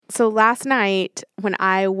So last night when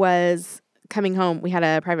I was coming home, we had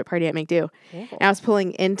a private party at McDo. And I was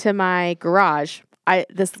pulling into my garage.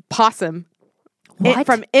 This possum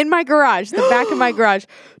from in my garage, the back of my garage,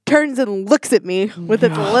 turns and looks at me with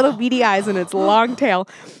its little beady eyes and its long tail.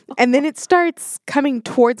 And then it starts coming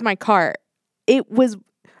towards my car. It was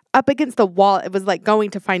up against the wall. It was like going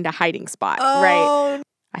to find a hiding spot, right?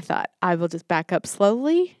 I thought, I will just back up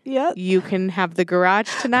slowly. Yep. You can have the garage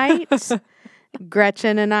tonight.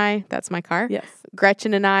 Gretchen and I, that's my car. Yes.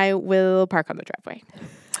 Gretchen and I will park on the driveway.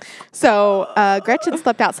 So Gretchen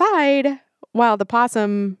slept outside while the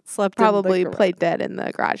possum probably played dead in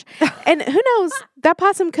the garage. And who knows, that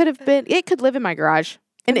possum it could live in my garage.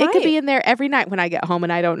 And it could be in there every night when I get home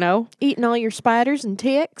and I don't know. Eating all your spiders and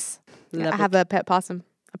ticks. I have a pet possum,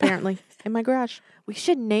 apparently, in my garage. We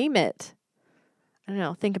should name it. I don't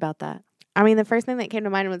know. Think about that. I mean, the first thing that came to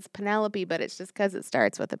mind was Penelope, but it's just because it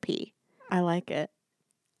starts with a P. I like it.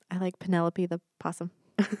 I like Penelope the possum.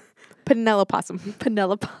 Penelope possum.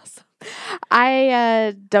 Penelope possum.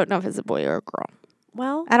 I don't know if it's a boy or a girl.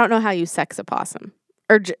 Well, I don't know how you sex a possum.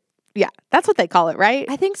 Yeah, that's what they call it, right?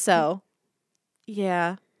 I think so.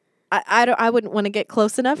 Yeah. I wouldn't want to get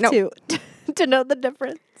close enough to know the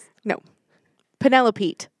difference. No.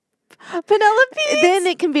 Penelope. Penelope. Then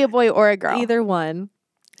it can be a boy or a girl. Either one.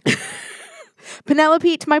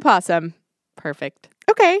 Penelope to my possum. Perfect.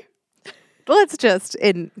 Okay. Let's get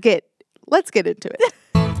into it.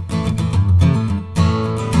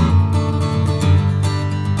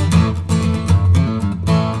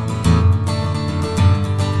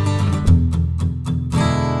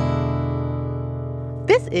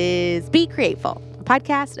 This is Be Createful, a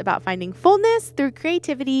podcast about finding fullness through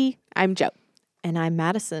creativity. I'm Jo. And I'm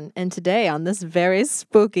Madison. And today on this very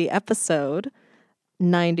spooky episode,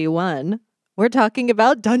 91, we're talking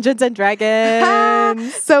about Dungeons and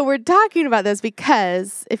Dragons. So we're talking about this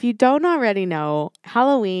because if you don't already know,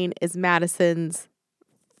 Halloween is Madison's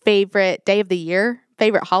favorite day of the year,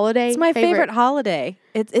 favorite holiday. It's my favorite holiday.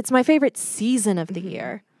 It's my favorite season of the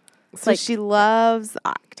year. So she loves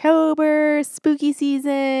October, spooky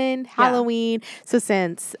season, Halloween. So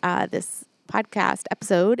since this podcast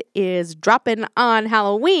episode is dropping on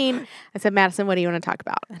Halloween, I said, Madison, what do you want to talk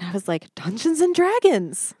about? And I was like, Dungeons and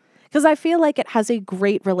Dragons. Because I feel like it has a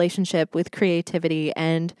great relationship with creativity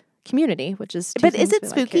and community, which is But is it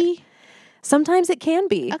spooky? Sometimes it can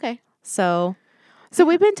be. Okay. So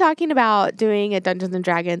we've been talking about doing a Dungeons and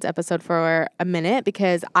Dragons episode for a minute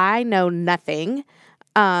because I know nothing.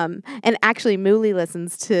 And actually Mooley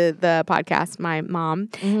listens to the podcast, my mom,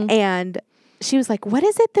 and she was like, what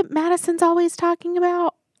is it that Madison's always talking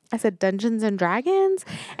about? I said, Dungeons and Dragons.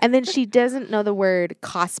 And then she doesn't know the word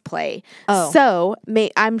cosplay. Oh. So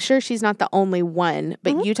I'm sure she's not the only one,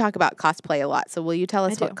 but you talk about cosplay a lot. So will you tell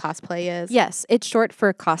us what cosplay is? Yes, it's short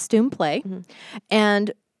for costume play.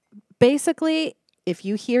 And basically, if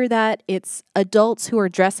you hear that, it's adults who are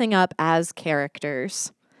dressing up as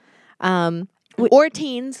characters. Or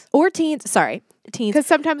teens. Sorry, teens. Because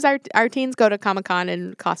sometimes our teens go to Comic-Con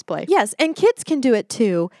and cosplay. Yes, and kids can do it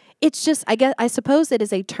too. It's just, I suppose it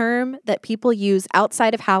is a term that people use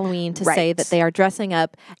outside of Halloween to say that they are dressing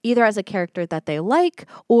up either as a character that they like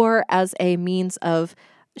or as a means of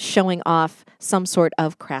showing off some sort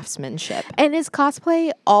of craftsmanship. And is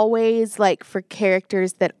cosplay always like for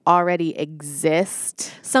characters that already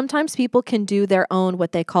exist? Sometimes people can do their own,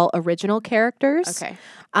 what they call original characters. Okay.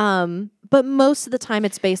 But most of the time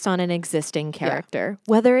it's based on an existing character,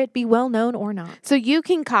 whether it be well known or not. So you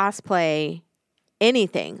can cosplay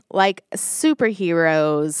anything, like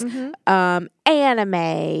superheroes,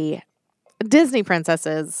 anime, Disney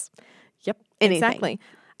princesses. Yep, anything.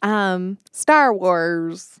 exactly. Star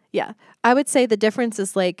Wars. Yeah. I would say the difference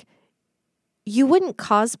is like you wouldn't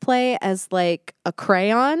cosplay as like a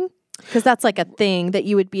crayon because that's like a thing that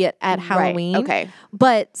you would be at Halloween. Right. Okay.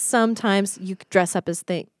 But sometimes you could dress up as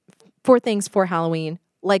things for Halloween,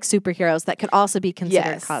 like superheroes that could also be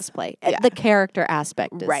considered cosplay. Yeah. The character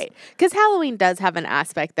aspect is. Right. Because Halloween does have an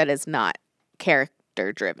aspect that is not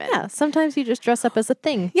character driven. Yeah. Sometimes you just dress up as a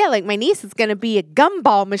thing. Yeah, like my niece is going to be a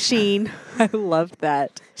gumball machine. I love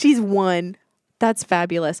that. She's one. That's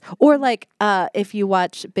fabulous. Or like if you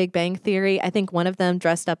watch Big Bang Theory, I think one of them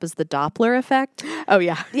dressed up as the Doppler effect. Oh,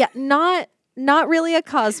 yeah. Yeah, not really a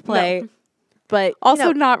cosplay, but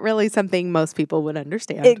also not really something most people would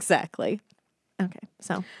understand. Exactly. Okay.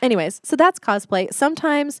 So anyways, so that's cosplay.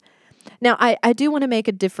 Sometimes, now I do want to make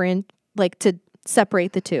a different, like to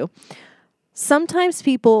separate the two. Sometimes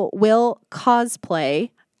people will cosplay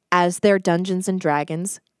as their Dungeons and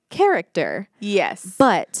Dragons character. Yes.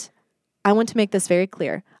 But I want to make this very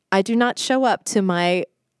clear. I do not show up to my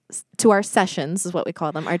sessions, is what we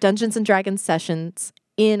call them, our Dungeons and Dragons sessions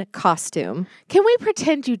in costume. Can we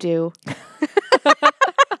pretend you do?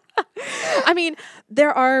 I mean,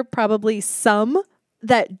 there are probably some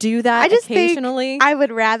that do that I just occasionally. think I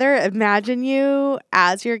would rather imagine you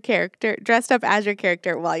as your character, dressed up as your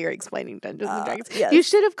character while you're explaining Dungeons and Dragons. Yes. You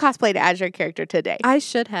should have cosplayed as your character today. I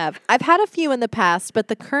should have. I've had a few in the past, but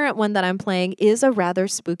the current one that I'm playing is a rather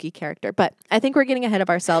spooky character. But I think we're getting ahead of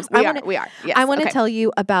ourselves. We are. Yes. I want to tell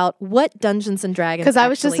you about what Dungeons and Dragons because I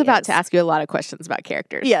was just about is. to ask you a lot of questions about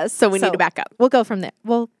characters. Yes. So we need to back up. We'll go from there.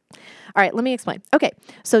 All right, let me explain. Okay,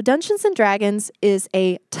 so Dungeons and Dragons is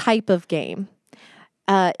a type of game.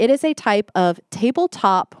 It is a type of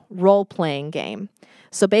tabletop role-playing game.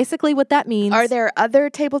 So basically what that means... Are there other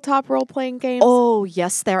tabletop role-playing games? Oh,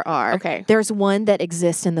 yes, there are. Okay. There's one that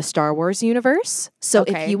exists in the Star Wars universe. So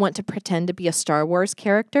Okay. if you want to pretend to be a Star Wars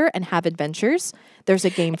character and have adventures, there's a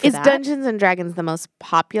game for that. Is Dungeons and Dragons the most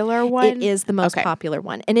popular one? It is the most popular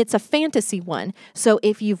one. And it's a fantasy one. So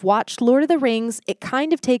if you've watched Lord of the Rings, it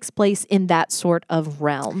kind of takes place in that sort of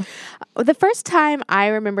realm. The first time I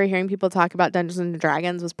remember hearing people talk about Dungeons and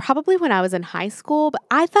Dragons was probably when I was in high school, but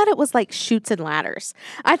I thought it was like Chutes and Ladders.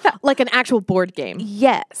 I thought Like an actual board game.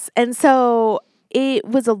 yes. And so it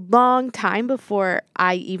was a long time before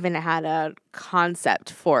I even had a concept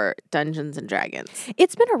for Dungeons and Dragons.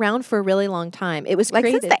 It's been around for a really long time. It was Like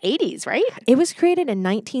created since the 80s, right? It was created in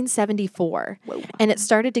 1974, and it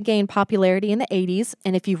started to gain popularity in the 80s.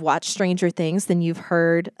 And if you've watched Stranger Things, then you've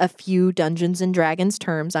heard a few Dungeons and Dragons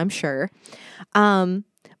terms, I'm sure.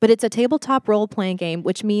 But it's a tabletop role-playing game,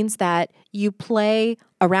 which means that you play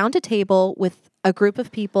around a table with a group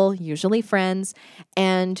of people, usually friends,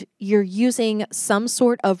 and you're using some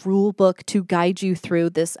sort of rule book to guide you through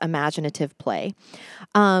this imaginative play.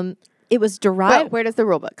 It was derived... Where does the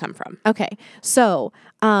rule book come from? Okay, so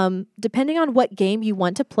depending on what game you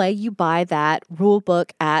want to play, you buy that rule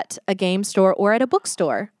book at a game store or at a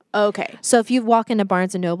bookstore. Okay. So if you walk into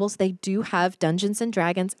Barnes & Nobles, they do have Dungeons &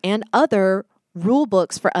 Dragons and other rule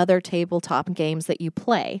books for other tabletop games that you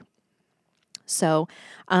play. So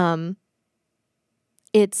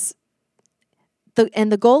it's...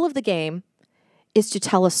 the goal of the game is to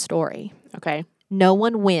tell a story. Okay. No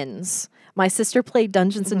one wins. My sister played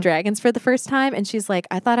Dungeons and Dragons for the first time, and she's like,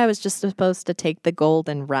 I thought I was just supposed to take the gold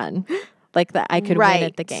and run. Like that I could win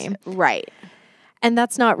at the game. Right. And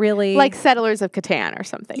that's not really... Like Settlers of Catan or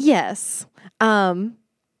something. Yes.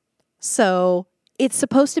 So it's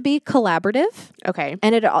supposed to be collaborative. Okay.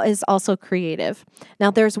 And it is also creative.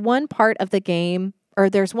 Now, there's one part of the game, or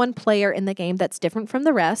there's one player in the game that's different from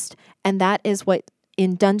the rest, and that is what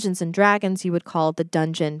in Dungeons and Dragons you would call the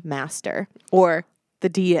Dungeon Master. Or the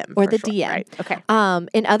DM. Or the sure. DM. Right. Okay.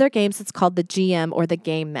 In other games, it's called the GM or the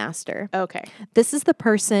Game Master. Okay. This is the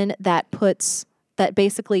person that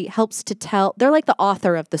basically helps to tell, they're like the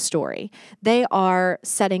author of the story. They are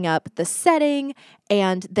setting up the setting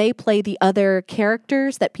and they play the other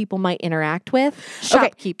characters that people might interact with.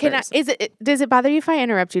 Shopkeepers. Okay. Does it bother you if I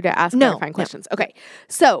interrupt you to ask No, clarifying questions? Okay.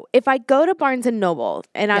 So if I go to Barnes and Noble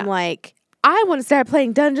and I'm like, I want to start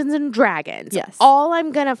playing Dungeons and Dragons. Yes. All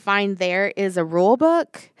I'm going to find there is a rule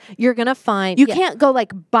book. You're going to find... You can't go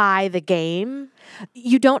like buy the game.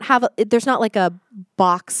 You don't have... there's not like a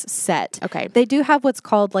box set. Okay. They do have what's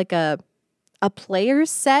called like a player's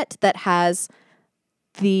set that has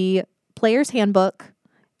the player's handbook,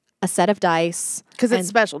 a set of dice. Because it's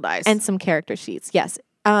special dice. And some character sheets. Yes.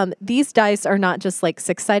 These dice are not just like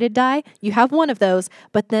 6-sided die. You have one of those,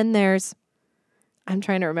 but then there's... I'm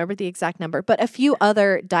trying to remember the exact number, but a few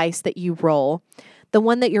other dice that you roll. The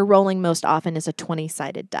one that you're rolling most often is a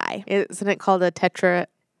 20-sided die. Isn't it called a tetrahedron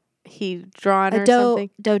or something?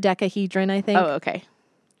 Dodecahedron, I think. Oh, okay.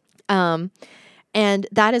 And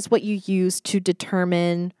that is what you use to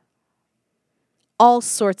determine all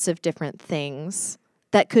sorts of different things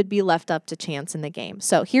that could be left up to chance in the game.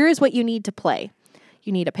 So here is what you need to play.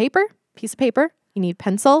 You need a piece of paper. You need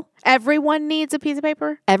pencil. Everyone needs a piece of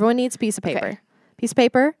paper? Everyone needs a piece of paper. Okay. Piece of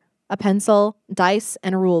paper, a pencil, dice,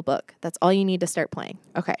 and a rule book. That's all you need to start playing.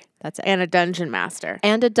 Okay. That's it. And a dungeon master.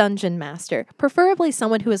 And a dungeon master. Preferably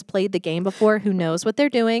someone who has played the game before, who knows what they're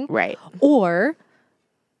doing. Right. Or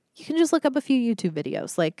you can just look up a few YouTube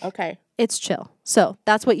videos. Like, okay. It's chill. So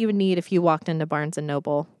that's what you would need if you walked into Barnes &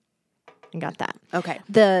 Noble and got that. Okay.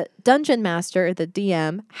 The dungeon master, the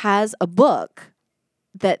DM, has a book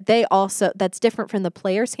that's different from the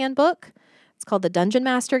player's handbook. It's called the Dungeon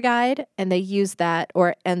Master Guide, and they use that,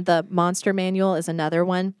 and the Monster Manual is another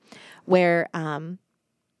one, where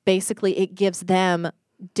basically it gives them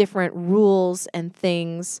different rules and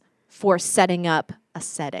things for setting up a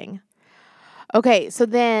setting. Okay, so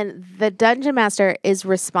then the dungeon master is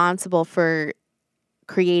responsible for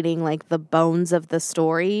creating like the bones of the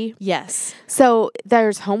story. Yes. So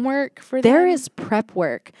there's homework for There them? is prep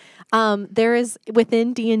work. There is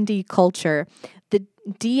within D&D culture, the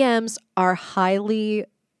DMs are highly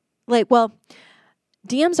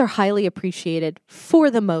DMs are highly appreciated for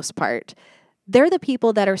the most part. They're the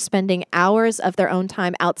people that are spending hours of their own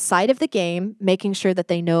time outside of the game, making sure that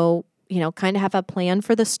they know, kind of have a plan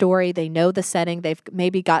for the story. They know the setting. They've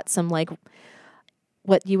maybe got some like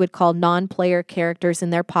what you would call non-player characters in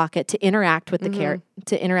their pocket to interact with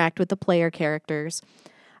the player characters.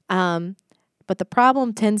 But the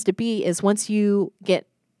problem tends to be is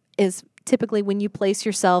typically when you place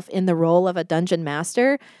yourself in the role of a dungeon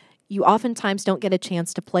master, you oftentimes don't get a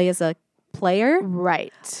chance to play as a player.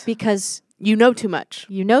 Right. Because you know too much.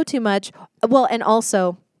 Well, and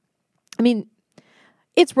also, I mean,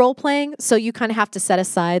 it's role playing, so you kind of have to set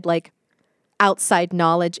aside like outside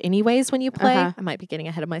knowledge anyways when you play. I might be getting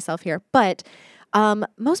ahead of myself here, but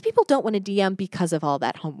most people don't want to DM because of all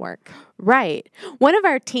that homework. Right. One of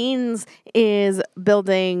our teens is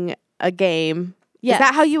building a game. Yes. Is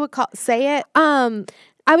that how you would say it?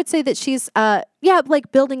 I would say that she's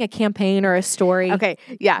like building a campaign or a story. Okay.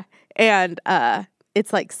 Yeah. And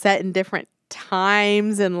it's like set in different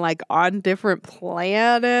times and like on different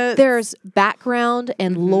planets. There's background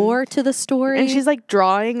and lore to the story. And she's like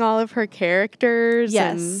drawing all of her characters.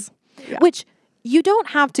 Yes. Which you don't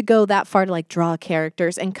have to go that far to like draw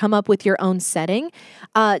characters and come up with your own setting.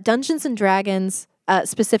 Dungeons and Dragons,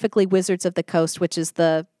 specifically Wizards of the Coast, which is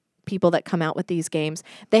the people that come out with these games,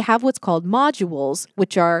 they have what's called modules,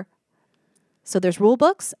 which are, so there's rule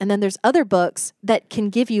books and then there's other books that can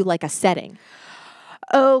give you like a setting.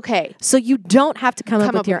 Okay. So you don't have to come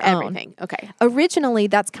up with your own. Everything. Okay. Originally,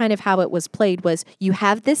 that's kind of how it was played, was you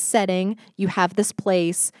have this setting, you have this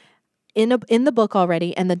place in the book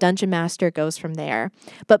already, and the dungeon master goes from there.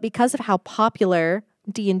 But because of how popular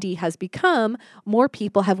D&D has become, more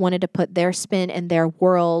people have wanted to put their spin and their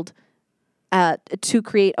world to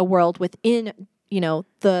create a world within,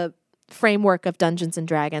 the framework of Dungeons and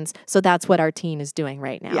Dragons. So that's what our teen is doing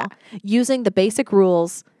right now. Yeah. Using the basic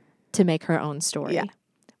rules to make her own story. Yeah.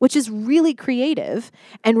 Which is really creative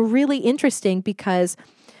and really interesting because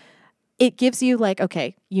it gives you like,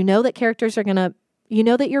 okay, that characters are going to,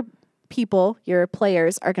 that your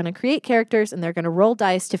players are going to create characters and they're going to roll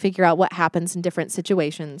dice to figure out what happens in different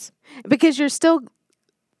situations. Because you're still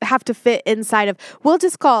have to fit inside of, we'll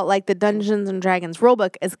just call it like the Dungeons and Dragons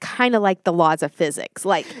rulebook is kind of like the laws of physics.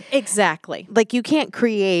 Like exactly. Like you can't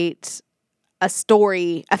create a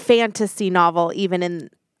story, a fantasy novel, even in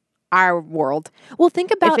our world. Well,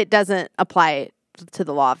 think about if it doesn't apply to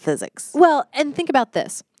the law of physics. Well, and think about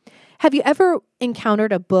this. Have you ever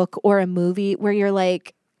encountered a book or a movie where you're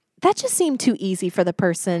like, that just seemed too easy for the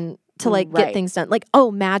person to like get things done? Like,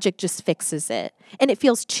 oh, magic just fixes it. And it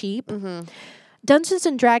feels cheap. Mm-hmm. Dungeons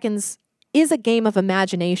and Dragons is a game of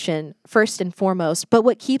imagination first and foremost, but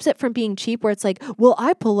what keeps it from being cheap where it's like, well,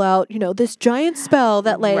 I pull out, this giant spell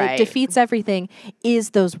that like defeats everything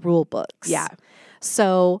is those rule books. Yeah.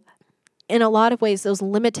 So in a lot of ways, those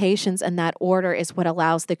limitations and that order is what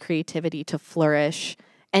allows the creativity to flourish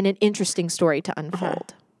and an interesting story to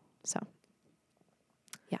unfold. So,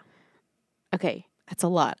 yeah. Okay. That's a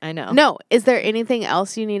lot, I know. No. Is there anything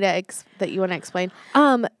else you need to that you want to explain?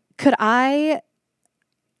 Could I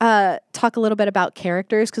talk a little bit about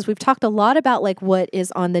characters? Because we've talked a lot about like what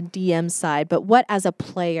is on the DM side, but what as a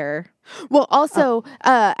player? Well, also,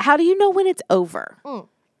 how do you know when it's over?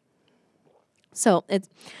 So it's...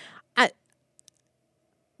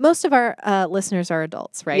 most of our listeners are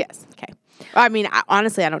adults, right? Yes. Okay. I mean,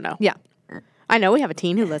 honestly, I don't know. Yeah. I know we have a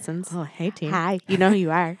teen who listens. Oh, hey, teen. Hi. You know who you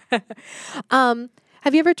are.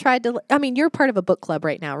 Have you ever tried to... you're part of a book club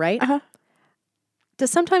right now, right? Uh-huh. Does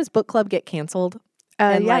sometimes book club get canceled?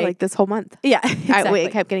 Like this whole month. Yeah, exactly.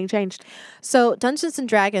 It kept getting changed. So Dungeons and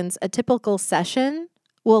Dragons, a typical session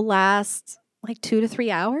will last like 2 to 3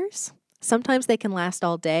 hours. Sometimes they can last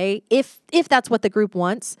all day if that's what the group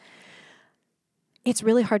wants. It's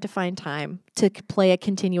really hard to find time to play a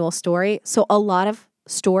continual story. So a lot of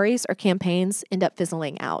stories or campaigns end up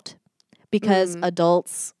fizzling out because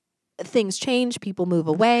adults, things change, people move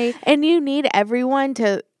away. And you need everyone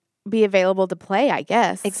to be available to play, I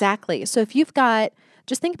guess. Exactly. So if you've got,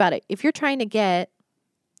 just think about it. If you're trying to get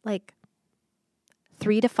like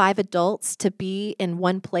 3 to 5 adults to be in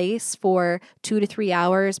one place for 2 to 3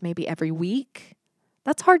 hours, maybe every week,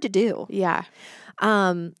 that's hard to do. Yeah.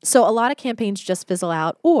 So a lot of campaigns just fizzle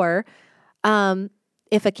out, or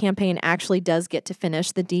if a campaign actually does get to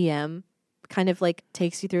finish, the DM kind of like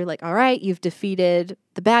takes you through like, all right, you've defeated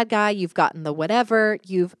the bad guy, you've gotten the whatever,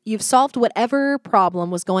 you've solved whatever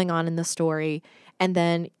problem was going on in the story, and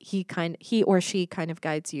then he or she kind of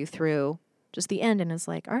guides you through just the end and is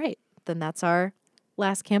like, all right, then that's our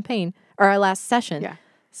last campaign or our last session. Yeah.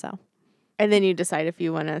 So. And then you decide if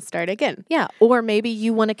you want to start again. Yeah. Or maybe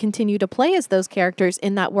you want to continue to play as those characters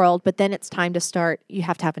in that world, but then it's time to start. You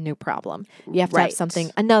have to have a new problem. You have to have something,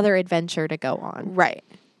 another adventure to go on. Right.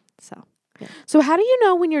 So. Yeah. So how do you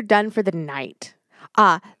know when you're done for the night?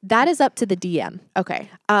 That is up to the DM. Okay.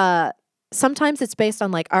 Sometimes it's based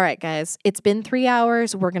on like, all right, guys, it's been 3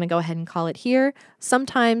 hours. We're going to go ahead and call it here.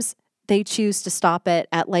 Sometimes they choose to stop it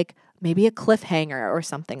at like maybe a cliffhanger or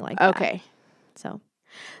something like that. Okay.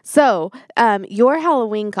 So, your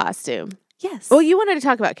Halloween costume. yes. Well, you wanted to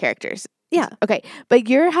talk about characters. Yeah. Okay. But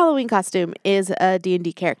your Halloween costume is a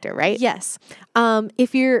D&D character, right? Yes.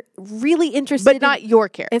 If you're really interested, But not your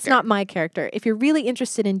character. It's not my character. If you're really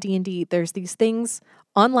interested in D&D, there's these things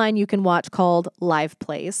online you can watch called live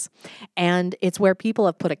plays. And it's where people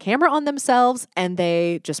have put a camera on themselves and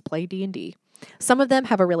they just play D&D. Some of them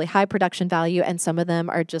have a really high production value and some of them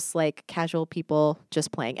are just like casual people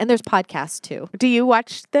just playing. And there's podcasts too. Do you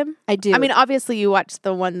watch them? I do. I mean, obviously you watch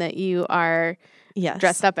the one that you are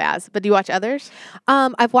dressed up as, but do you watch others?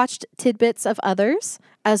 I've watched tidbits of others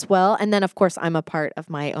as well. And then of course I'm a part of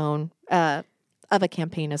my own, of a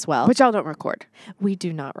campaign as well. But y'all don't record. We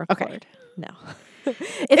do not record. Okay. No.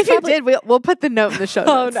 If you did, we'll put the note in the show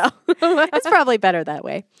notes. Oh, no. It's probably better that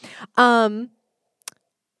way.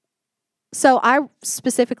 So I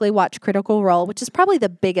specifically watch Critical Role, which is probably the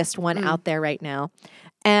biggest one out there right now.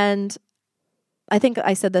 And I think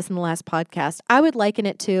I said this in the last podcast. I would liken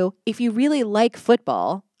it to if you really like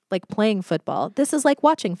football, like playing football, this is like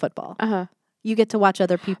watching football. Uh-huh. You get to watch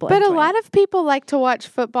other people But enjoy a lot it. of people like to watch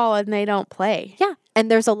football and they don't play. Yeah. And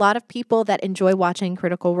there's a lot of people that enjoy watching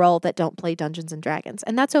Critical Role that don't play Dungeons and Dragons.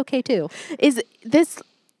 And that's okay too. Is this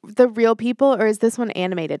the real people or is this one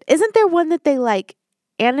animated? Isn't there one that they like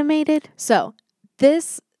animated? So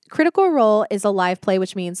this Critical Role is a live play,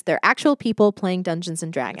 which means they're actual people playing Dungeons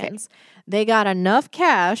and Dragons. Okay. They got enough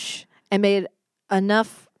cash and made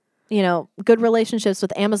enough, good relationships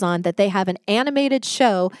with Amazon that they have an animated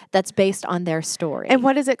show that's based on their story. And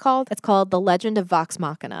what is it called? It's called The Legend of Vox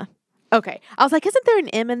Machina. Okay. I was like, isn't there an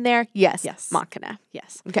M in there? Yes. Machina.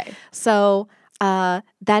 Yes. Okay. So that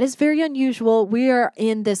is very unusual. We are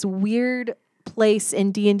in this weird place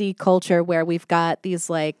in D&D culture where we've got these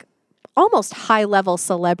like almost high-level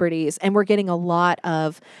celebrities and we're getting a lot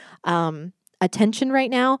of attention right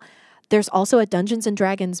now. There's also a Dungeons and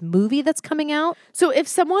Dragons movie that's coming out. So if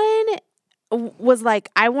someone was like,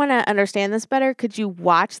 I want to understand this better, could you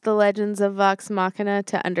watch The Legends of Vox Machina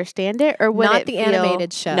to understand it? Or would Not it the feel...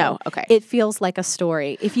 animated show. No, okay. It feels like a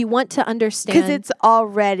story. If you want to understand... Because it's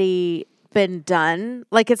already been done.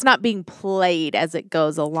 Like it's not being played as it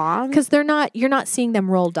goes along. Because you're not seeing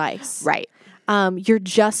them roll dice. Right. You're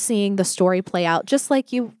just seeing the story play out, just like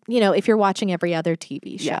if you're watching every other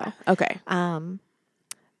TV show. Yeah. Okay.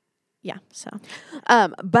 Yeah. So,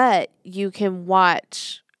 but you can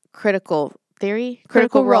watch Critical Theory,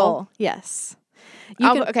 Critical Role. Yes.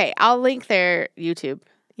 I'll link their YouTube.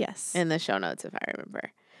 Yes. In the show notes if I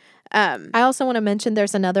remember. I also want to mention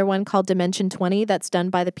there's another one called Dimension 20 that's done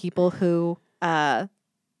by the people who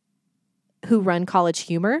run College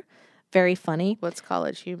Humor. Very funny. What's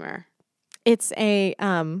College Humor? It's a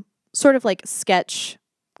sort of like sketch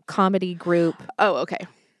comedy group. Oh, okay.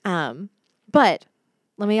 But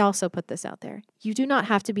let me also put this out there. You do not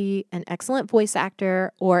have to be an excellent voice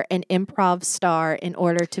actor or an improv star in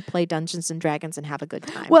order to play Dungeons and Dragons and have a good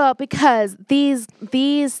time. Well, because these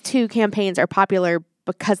two campaigns are popular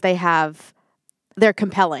because they're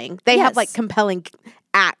compelling. They have like compelling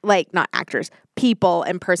not actors, people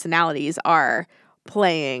and personalities are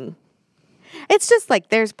playing. It's just like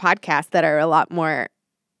there's podcasts that are a lot more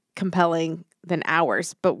compelling than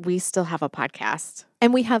ours, but we still have a podcast.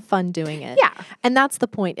 And we have fun doing it. Yeah. And that's the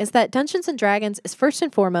point, is that Dungeons and Dragons is first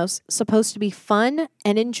and foremost supposed to be fun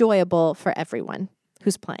and enjoyable for everyone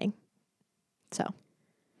who's playing. So,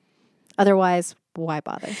 otherwise, why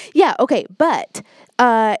bother? Yeah, okay. But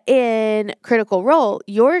in Critical Role,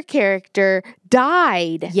 your character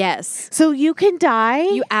died. Yes. So you can die?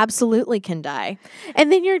 You absolutely can die.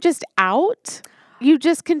 And then you're just out? You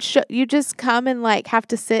just you just come and like have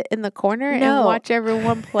to sit in the corner and watch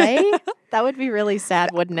everyone play? That would be really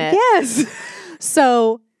sad, wouldn't it? Yes.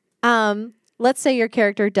 So, let's say your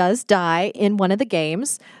character does die in one of the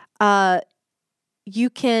games. You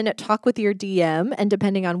can talk with your DM, and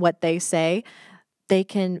depending on what they say, they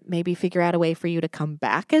can maybe figure out a way for you to come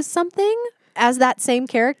back as something. as that same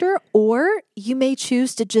character, or you may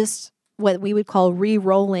choose to just what we would call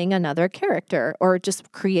re-rolling another character, or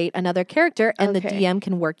just create another character, and the DM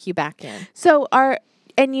can work you back in. So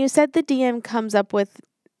and you said the DM comes up with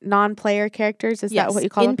non-player characters. Is that what you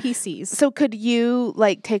call them? NPCs. So could you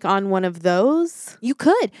like take on one of those? You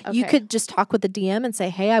could. Okay. You could just talk with the DM and say,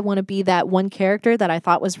 hey, I want to be that one character that I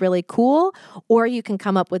thought was really cool. Or you can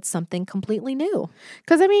come up with something completely new.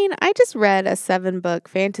 Because I mean, I just read a 7-book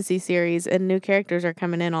fantasy series and new characters are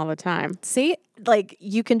coming in all the time. See, like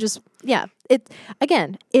you can just,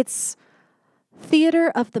 it's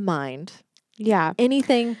theater of the mind. Yeah.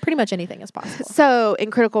 Pretty much anything is possible. So in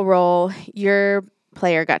Critical Role, your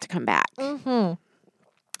player got to come back. Mm-hmm.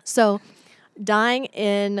 So dying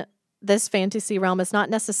in this fantasy realm is not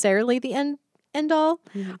necessarily the end all.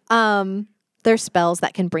 Mm-hmm. There's spells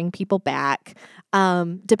that can bring people back,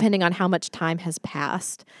 depending on how much time has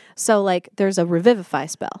passed. So like there's a revivify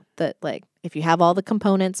spell that like if you have all the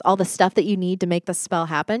components, all the stuff that you need to make the spell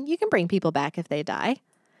happen, you can bring people back if they die.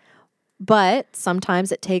 But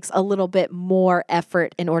sometimes it takes a little bit more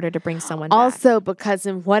effort in order to bring someone back. Also, because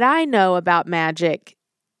in what I know about magic,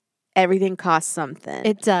 everything costs something.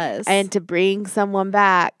 It does. And to bring someone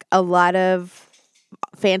back, a lot of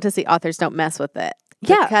fantasy authors don't mess with it.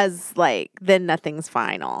 Yeah. Because, like, then nothing's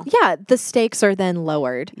final. Yeah, the stakes are then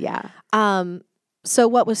lowered. Yeah. So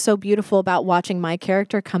what was so beautiful about watching my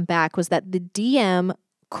character come back was that the DM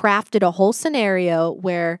crafted a whole scenario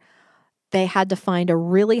where they had to find a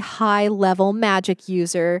really high-level magic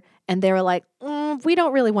user, and they were like, we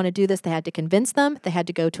don't really want to do this. They had to convince them. They had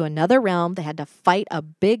to go to another realm. They had to fight a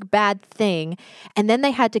big, bad thing, and then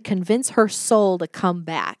they had to convince her soul to come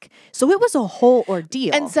back. So it was a whole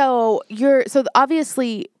ordeal. And so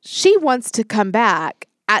obviously she wants to come back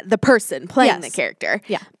at the person playing the character.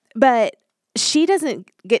 Yeah. But she doesn't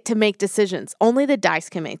get to make decisions. Only the dice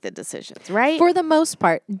can make the decisions, right? For the most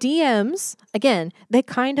part, DMs, again, they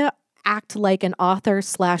kind of act like an author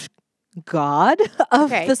 / god of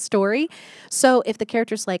the story. So if the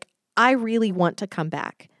character's like, I really want to come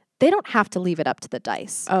back, they don't have to leave it up to the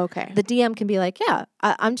dice. Okay. The DM can be like, yeah,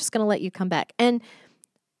 I'm just going to let you come back. And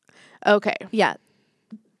yeah,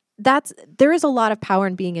 there is a lot of power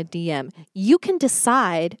in being a DM. You can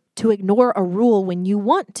decide to ignore a rule when you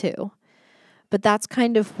want to. But that's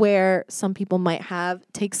kind of where some people might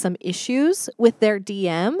take some issues with their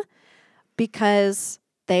DM, because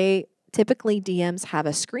typically DMs have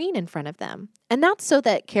a screen in front of them. And that's so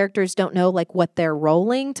that characters don't know like what they're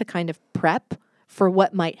rolling to kind of prep for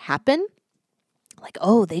what might happen. Like,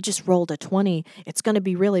 oh, they just rolled a 20. It's going to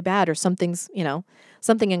be really bad, or something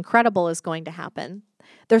incredible is going to happen.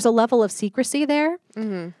 There's a level of secrecy there.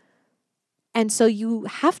 Mm-hmm. And so you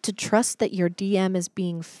have to trust that your DM is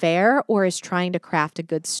being fair or is trying to craft a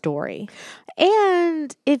good story.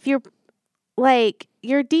 And if you're like,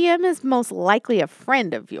 your DM is most likely a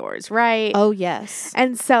friend of yours, right? Oh, yes.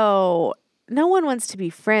 And so no one wants to be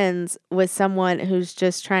friends with someone who's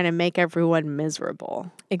just trying to make everyone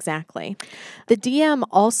miserable. Exactly. The DM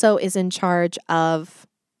also is in charge of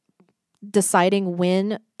deciding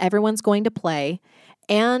when everyone's going to play,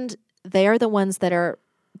 and they are the ones that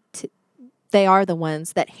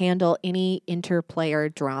handle any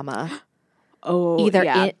interplayer drama. Oh, either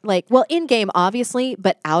yeah. In game, obviously,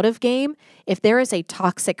 but out of game, if there is a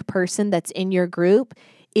toxic person that's in your group,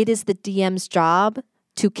 it is the DM's job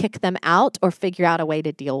to kick them out or figure out a way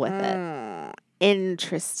to deal with it.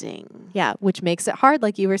 Interesting. Yeah, which makes it hard,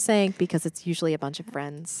 like you were saying, because it's usually a bunch of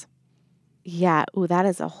friends. Yeah. Ooh, that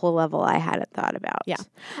is a whole level I hadn't thought about. Yeah.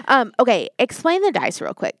 Okay. Explain the dice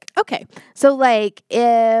real quick. Okay. So, like,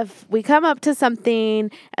 if we come up to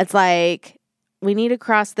something, it's like, we need to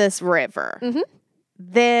cross this river. Mm-hmm.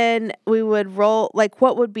 Then we would roll, like,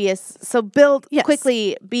 what would be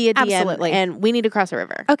quickly be a DM. Absolutely. And we need to cross a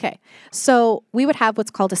river. Okay. So we would have what's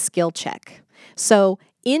called a skill check. So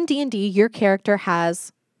in D&D, your character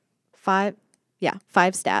has five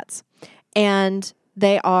stats. And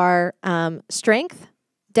they are strength,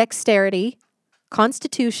 dexterity,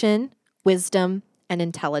 constitution, wisdom, and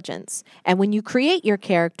intelligence. And when you create your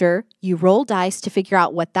character, you roll dice to figure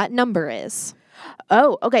out what that number is.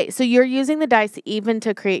 Oh, okay. So you're using the dice even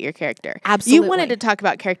to create your character. Absolutely. You wanted to talk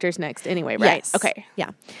about characters next anyway, right? Yes. Okay.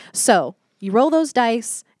 Yeah. So you roll those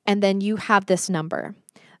dice, and then you have this number.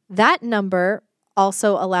 That number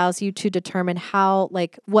also allows you to determine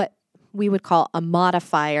what we would call a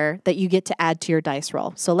modifier that you get to add to your dice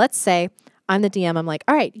roll. So let's say I'm the DM. I'm like,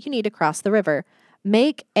 all right, you need to cross the river.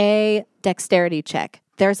 Make a dexterity check.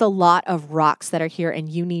 There's a lot of rocks that are here, and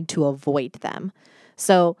you need to avoid them.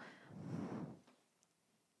 So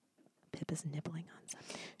Pip is nibbling on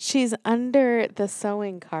something. She's under the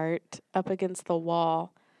sewing cart up against the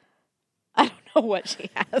wall. I don't know what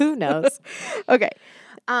she has. Who knows? Okay.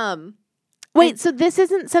 Wait, so this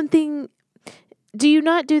isn't something... Do you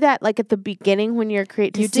not do that like at the beginning when you're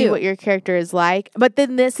to see what your character is like? But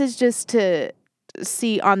then this is just to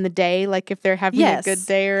see on the day, like if they're having a good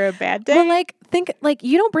day or a bad day? Well, like, think, like,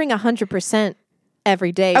 you don't bring 100%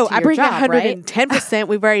 every day Oh, to I your bring job, 110%. Right?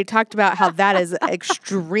 We've already talked about how that is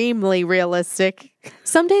extremely realistic.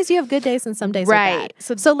 Some days you have good days and some days are bad.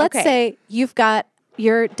 So let's say you've got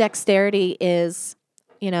your dexterity is,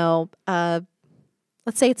 let's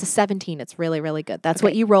say it's a 17. It's really, really good. That's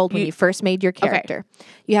what you rolled when you first made your character.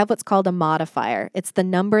 You have what's called a modifier. It's the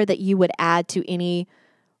number that you would add to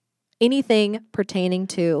anything pertaining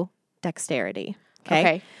to dexterity.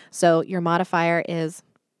 Okay. So your modifier is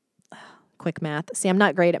quick math. See, I'm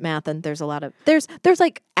not great at math, and there's a lot of a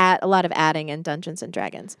lot of adding in Dungeons and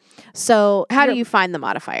Dragons. So how do you find the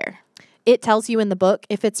modifier? It tells you in the book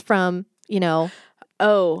if it's from,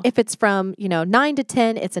 if it's from, 9 to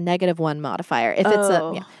 10, it's a -1 modifier. If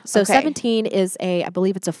it's 17 is I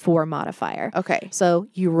believe it's a 4 modifier. Okay. So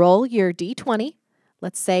you roll your D20.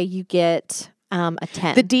 Let's say you get a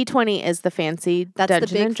 10. The D20 is the fancy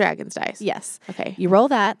Dungeons and Dragons dice. Yes. Okay. You roll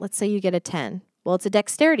that. Let's say you get a 10. Well, it's a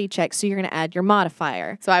dexterity check, so you're going to add your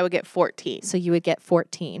modifier. So I would get 14. So you would get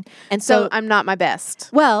 14. And so I'm not my best.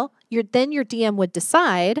 Well, then your DM would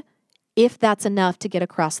decide if that's enough to get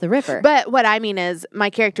across the river. But what I mean is my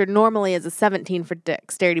character normally is a 17 for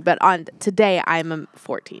dexterity, but on today I'm a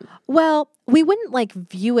 14. Well, we wouldn't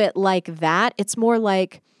view it like that. It's more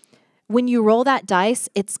like when you roll that dice,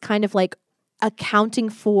 it's kind of like accounting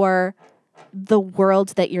for the world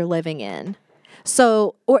that you're living in.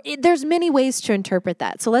 So, there's many ways to interpret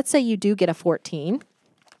that. So let's say you do get a 14,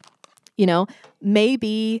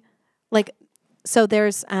 maybe so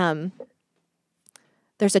there's a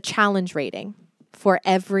challenge rating for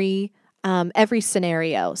every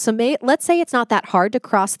scenario. So let's say it's not that hard to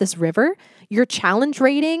cross this river. Your challenge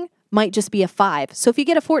rating might just be a 5. So if you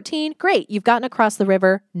get a 14, great. You've gotten across the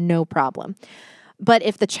river, no problem. But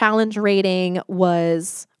if the challenge rating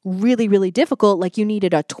was really, really difficult, like you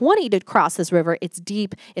needed a 20 to cross this river, it's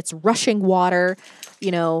deep, it's rushing water,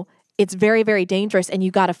 it's very, very dangerous, and you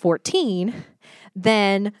got a 14,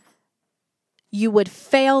 then you would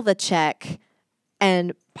fail the check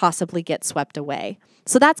and possibly get swept away.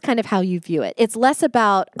 So that's kind of how you view it. It's less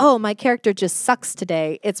about, oh, my character just sucks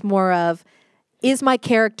today. It's more of, is my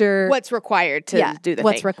character... What's required to do the thing.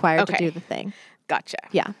 What's required to do the thing. Gotcha.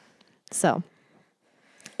 Yeah. So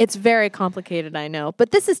it's very complicated, I know. But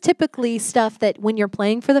this is typically stuff that when you're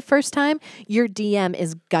playing for the first time, your DM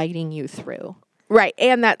is guiding you through. Right.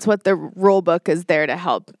 And that's what the rule book is there to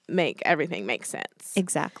help make everything make sense.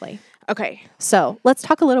 Exactly. Okay. So let's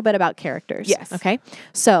talk a little bit about characters. Yes. Okay.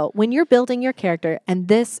 So when you're building your character, and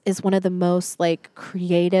this is one of the most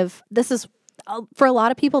creative, this is, for a lot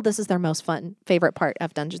of people, this is their most fun, favorite part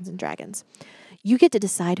of Dungeons and Dragons. You get to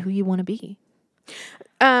decide who you want to be.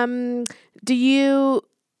 Do you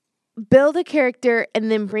build a character and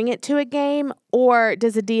then bring it to a game, or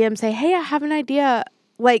does a DM say, hey, I have an idea,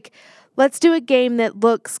 let's do a game that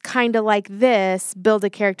looks kind of like this, build a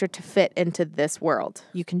character to fit into this world?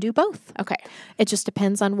 You can do both. Okay. It just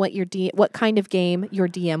depends on what what kind of game your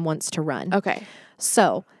DM wants to run. Okay.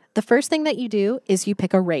 So the first thing that you do is you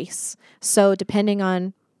pick a race. So depending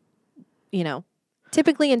on,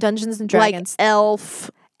 typically in Dungeons and Dragons,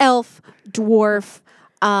 elf, dwarf,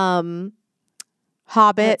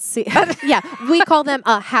 hobbit. Yeah, we call them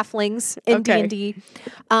halflings in D&D.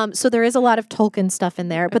 So there is a lot of Tolkien stuff in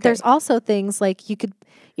there, but there's also things like you could,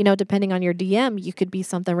 depending on your DM, you could be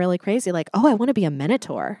something really crazy like, oh, I want to be a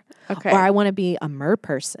minotaur. Okay. Or I want to be a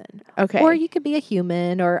merperson. Okay. Or you could be a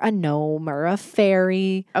human or a gnome or a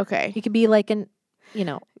fairy. Okay. You could be like an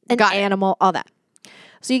animal, all that.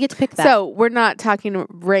 So you get to pick that. So we're not talking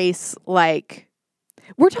race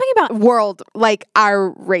we're talking about world, our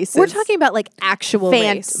races. We're talking about actual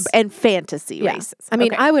race and fantasy races. I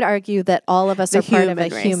mean, I would argue that all of us are part of a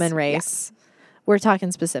human race. Yeah. We're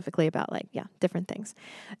talking specifically about different things.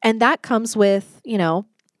 And that comes with,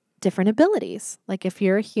 different abilities. Like if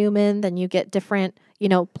you're a human, then you get different,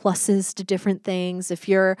 pluses to different things. If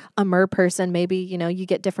you're a mer person, maybe, you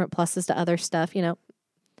get different pluses to other stuff,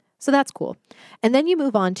 So that's cool. And then you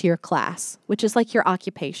move on to your class, which is your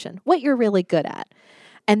occupation, what you're really good at.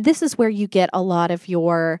 And this is where you get a lot of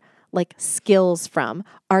your skills from.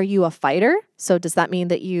 Are you a fighter? So does that mean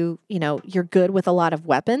that you're good with a lot of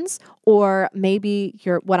weapons? Or maybe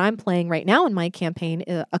what I'm playing right now in my campaign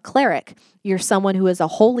is a cleric. You're someone who is a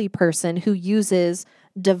holy person who uses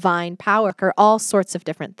divine power or all sorts of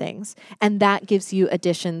different things. And that gives you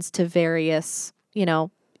additions to various,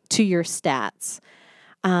 to your stats.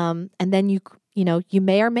 And then you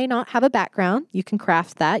may or may not have a background. You can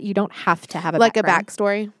craft that. You don't have to have a like background. a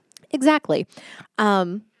backstory. Exactly.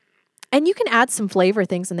 And you can add some flavor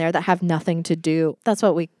things in there that have nothing to do. That's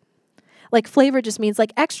what flavor just means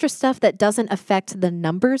like extra stuff that doesn't affect the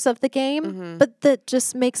numbers of the game, but that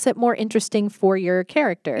just makes it more interesting for your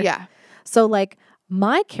character. Yeah. So like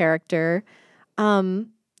my character,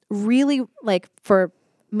 really like for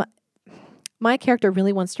my character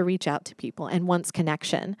really wants to reach out to people and wants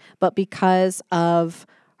connection, but because of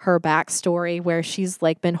her backstory where she's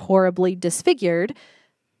like been horribly disfigured,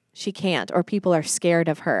 she can't, or people are scared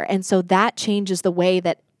of her. And so that changes the way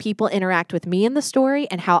that people interact with me in the story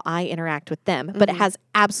and how I interact with them. But it has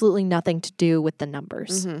absolutely nothing to do with the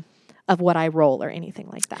numbers of what I roll or anything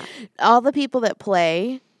like that. All the people that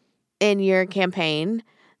play in your campaign,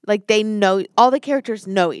 like they know, all the characters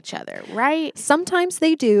know each other, right? Sometimes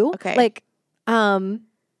they do. Okay. Like,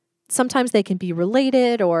 sometimes they can be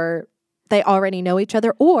related or they already know each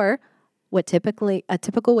other, or a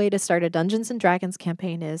typical way to start a Dungeons and Dragons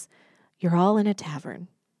campaign is you're all in a tavern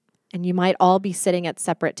and you might all be sitting at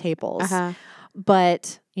separate tables.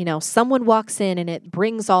 But, someone walks in and it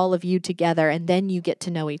brings all of you together and then you get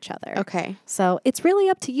to know each other. Okay. So it's really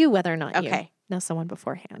up to you whether or not you Okay. know someone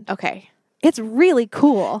beforehand. Okay. It's really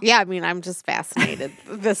cool. Yeah, I mean, I'm just fascinated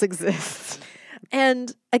that this exists.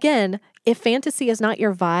 And again, if fantasy is not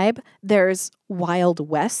your vibe, there's Wild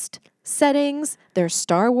West settings, there's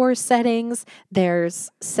Star Wars settings,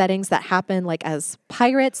 there's settings that happen like as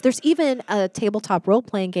pirates. There's even a tabletop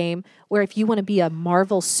role-playing game where if you want to be a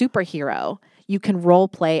Marvel superhero, you can role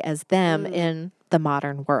play as them in the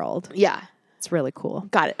modern world. Yeah. It's really cool.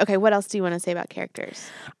 Got it. Okay, what else do you want to say about characters?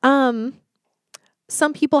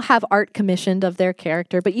 Some people have art commissioned of their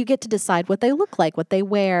character, but you get to decide what they look like, what they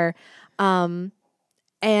wear. And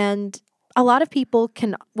a lot of people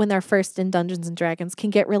can, when they're first in Dungeons and Dragons,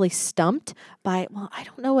 can get really stumped by, well, I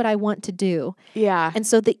don't know what I want to do. Yeah. And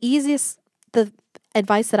so the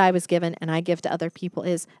advice that I was given and I give to other people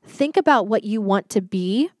is think about what you want to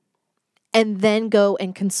be and then go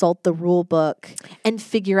and consult the rule book and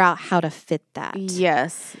figure out how to fit that.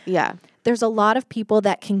 Yes. Yeah. There's a lot of people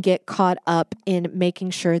that can get caught up in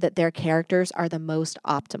making sure that their characters are the most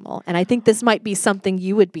optimal. And I think this might be something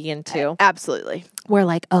you would be into. Absolutely. Where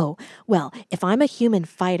like, oh, well, if I'm a human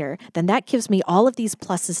fighter, then that gives me all of these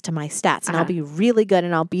pluses to my stats and I'll be really good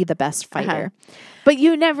and I'll be the best fighter. But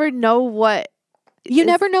you never know what... You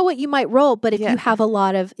never know what you might roll, but if you have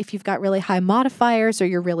if you've got really high modifiers or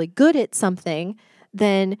you're really good at something,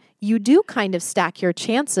 then you do kind of stack your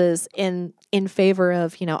chances in favor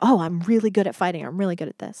of, oh, I'm really good at fighting. I'm really good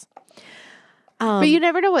at this. But you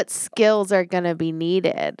never know what skills are going to be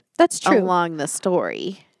needed. That's true. Along the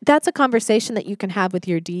story. That's a conversation that you can have with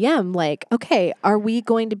your DM. Like, okay, are we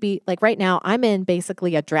going to be, like right now, I'm in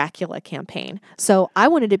basically a Dracula campaign. So I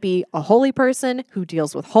wanted to be a holy person who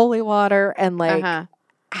deals with holy water and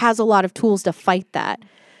has a lot of tools to fight that.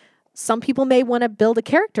 Some people may want to build a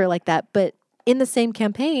character like that, but in the same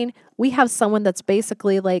campaign, we have someone that's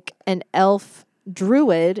basically like an elf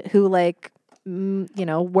druid who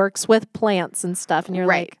works with plants and stuff. And you're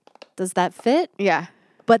like, does that fit? Yeah.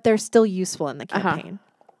 But they're still useful in the campaign.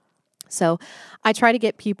 So I try to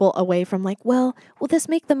get people away from like, well, will this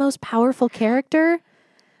make the most powerful character?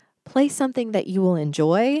 Play something that you will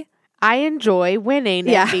enjoy. I enjoy winning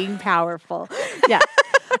and being powerful. Yeah.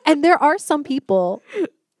 And there are some people.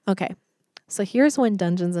 Okay. So here's when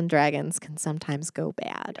Dungeons and Dragons can sometimes go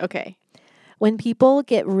bad. Okay. When people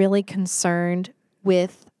get really concerned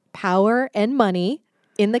with power and money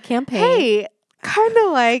in the campaign. Hey, kind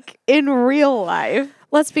of like in real life.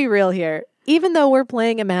 Let's be real here. Even though we're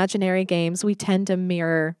playing imaginary games, we tend to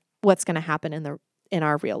mirror what's going to happen in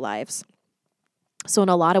our real lives. So in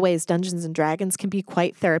a lot of ways, Dungeons and Dragons can be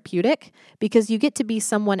quite therapeutic because you get to be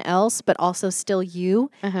someone else, but also still you,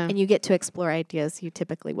 and you get to explore ideas you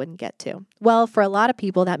typically wouldn't get to. Well, for a lot of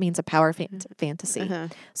people, that means a power fantasy.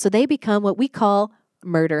 So they become what we call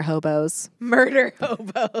murder hobos. Murder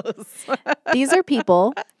hobos. These are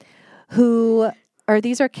people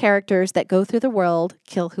these are characters that go through the world,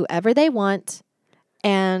 kill whoever they want,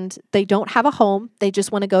 and they don't have a home. They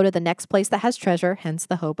just want to go to the next place that has treasure, hence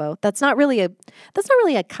the hobo. That's not really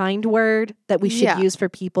a kind word that we should use for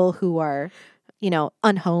people who are,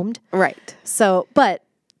 unhomed. Right. So, but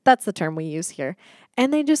that's the term we use here.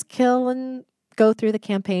 And they just kill and go through the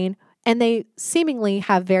campaign, and they seemingly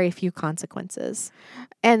have very few consequences.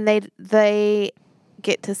 And they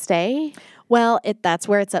get to stay? Well, that's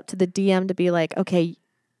where it's up to the DM to be like, okay,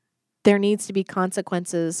 there needs to be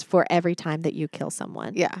consequences for every time that you kill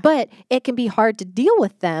someone. Yeah. But it can be hard to deal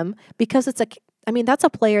with them because that's a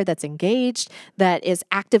player that's engaged, that is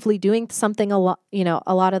actively doing something a lot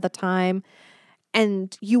of the time.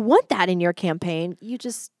 And you want that in your campaign. You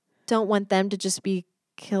just don't want them to just be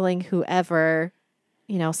killing whoever,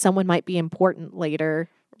 someone might be important later.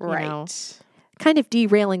 Right. Kind of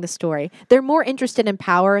derailing the story. They're more interested in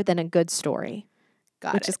power than a good story.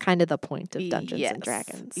 Which is kind of the point of Dungeons and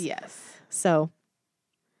Dragons. Yes. So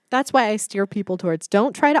that's why I steer people towards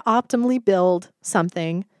don't try to optimally build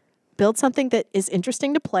something. Build something that is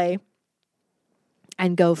interesting to play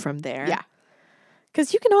and go from there. Yeah.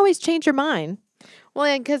 Because you can always change your mind. Well,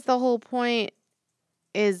 and because the whole point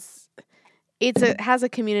is it has a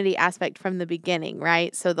community aspect from the beginning,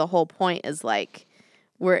 right? So the whole point is like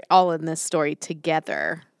we're all in this story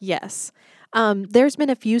together. Yes. There's been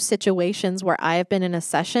a few situations where I have been in a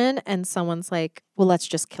session and someone's like, well, let's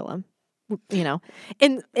just kill him.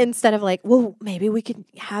 Instead of like, well, maybe we could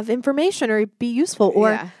have information or be useful.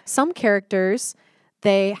 Or some characters,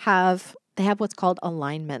 they have what's called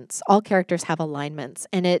alignments. All characters have alignments,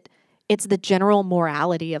 and it's the general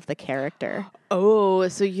morality of the character. Oh,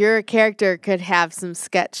 so your character could have some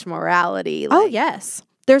sketch morality. Oh, yes.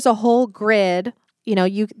 There's a whole grid.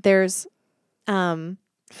 There's and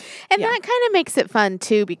that kind of makes it fun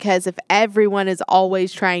too, because if everyone is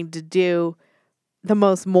always trying to do the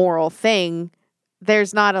most moral thing,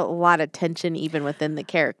 there's not a lot of tension even within the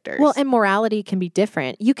characters. Well, and morality can be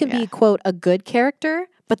different. You can be, quote, a good character,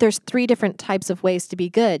 but there's 3 different types of ways to be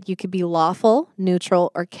good. You could be lawful, neutral,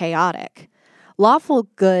 or chaotic. Lawful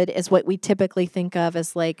good is what we typically think of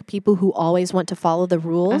as like people who always want to follow the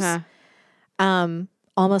rules,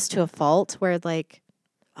 almost to a fault,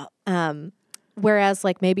 whereas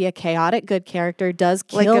like maybe a chaotic good character does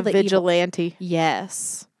kill like a vigilante. Evil.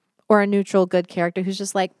 Yes. Or a neutral good character who's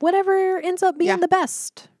just like, whatever ends up being the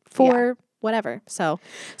best for whatever. So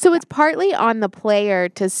it's partly on the player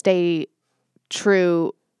to stay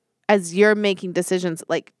true as you're making decisions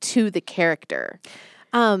like to the character.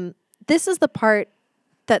 This is the part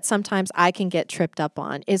that sometimes I can get tripped up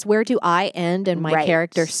on is where do I end and my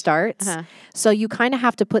character starts? So you kind of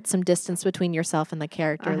have to put some distance between yourself and the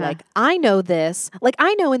character. Like, I know this. Like,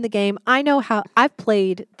 I know in the game, I know how I've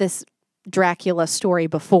played this Dracula story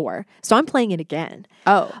before. So I'm playing it again.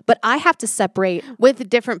 Oh. But I have to separate. With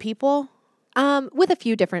different people? With a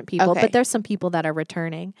few different people, but there's some people that are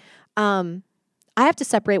returning. I have to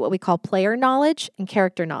separate what we call player knowledge and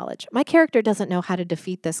character knowledge. My character doesn't know how to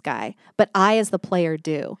defeat this guy, but I as the player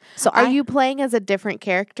do. So are you playing as a different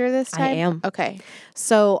character this time? I am. Okay.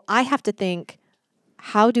 So I have to think,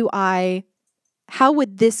 how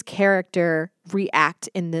would this character react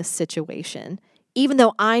in this situation? Even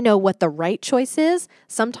though I know what the right choice is,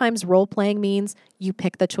 sometimes role-playing means you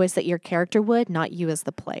pick the choice that your character would, not you as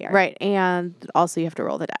the player. Right, and also you have to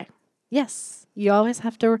roll the die. Yes, you always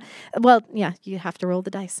have to, you have to roll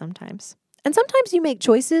the dice sometimes. And sometimes you make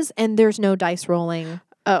choices and there's no dice rolling.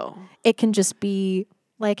 Oh. It can just be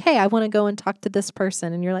like, hey, I want to go and talk to this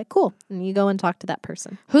person. And you're like, cool. And you go and talk to that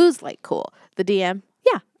person. Who's like cool? The DM?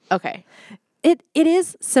 Yeah. Okay. It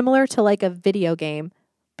is similar to like a video game,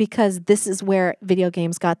 because this is where video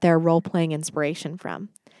games got their role-playing inspiration from.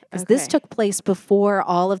 Because this took place before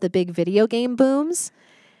all of the big video game booms.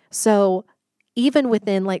 So even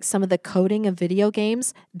within like some of the coding of video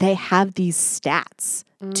games, they have these stats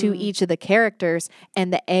to each of the characters.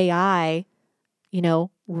 And the AI,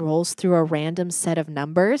 rolls through a random set of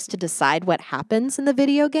numbers to decide what happens in the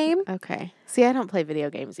video game. Okay. See, I don't play video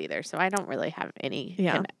games either, so I don't really have any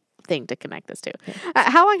thing to connect this to. Okay.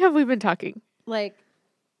 How long have we been talking? Like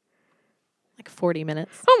 40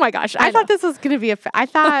 minutes. Oh my gosh. I thought this was going to be I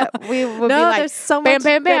thought we would be like, there's so bam, much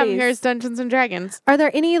bam, bam, goodies. here's Dungeons and Dragons. Are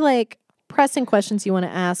there any like pressing questions you want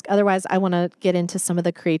to ask? Otherwise, I want to get into some of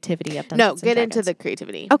the creativity of Dungeons and Dragons. No, get into the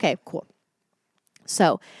creativity. Okay, cool.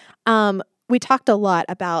 So, we talked a lot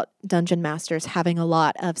about dungeon masters having a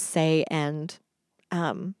lot of say and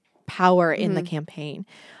power in the campaign.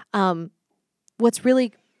 What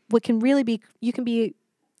can really be, you can be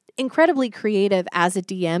incredibly creative as a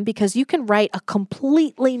DM because you can write a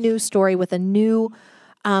completely new story with a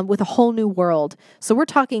whole new world. So we're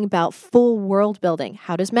talking about full world building.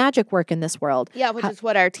 How does magic work in this world? Yeah, which is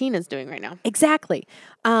what our team is doing right now. Exactly.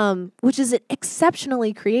 Which is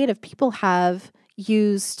exceptionally creative. People have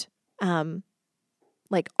used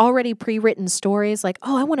like already pre-written stories like,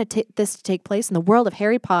 oh, I want this to take place in the world of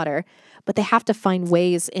Harry Potter, but they have to find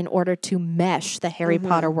ways in order to mesh the Harry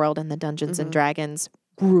Potter world and the Dungeons and Dragons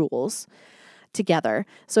rules together.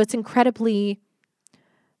 So it's incredibly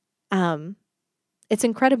It's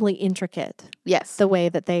incredibly intricate, Yes. the way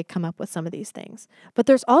that they come up with some of these things. But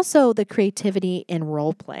there's also the creativity in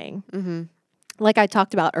role playing. Mm-hmm. Like I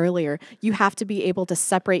talked about earlier, you have to be able to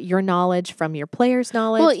separate your knowledge from your player's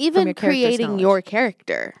knowledge. Well, from even your character's creating knowledge. your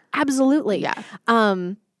character. Absolutely. Yeah.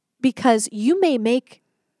 Because you may make,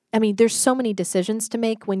 I mean, there's so many decisions to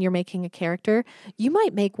make when you're making a character. You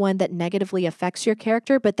might make one that negatively affects your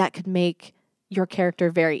character, but that could make your character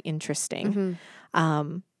very interesting.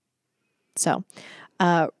 Mm-hmm. So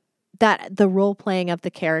that the role playing of the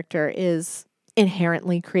character is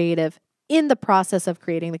inherently creative in the process of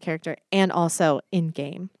creating the character and also in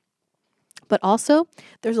game. But also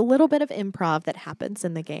there's a little bit of improv that happens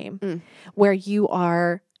in the game where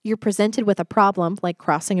you're presented with a problem like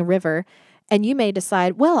crossing a river, and you may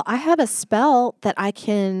decide, well, I have a spell that I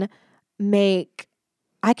can make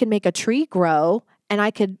a tree grow, and I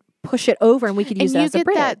could push it over and we could use it as a bridge. And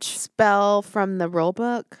you get that spell from the rule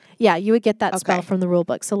book? Yeah, you would get that spell from the rule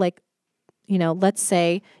book. So like, let's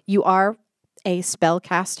say you are a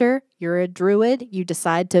spellcaster, you're a druid, you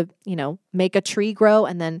decide to, make a tree grow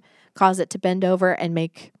and then cause it to bend over and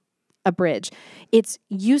make a bridge. It's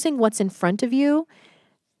using what's in front of you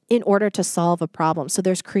in order to solve a problem. So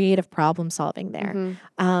there's creative problem solving there.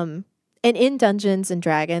 And in Dungeons and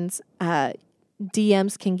Dragons,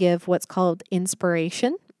 DMs can give what's called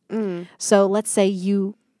inspiration. So let's say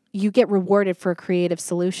you get rewarded for creative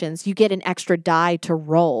solutions. You get an extra die to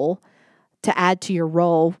roll, to add to your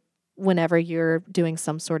roll whenever you're doing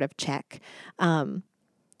some sort of check.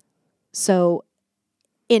 So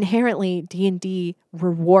inherently, D&D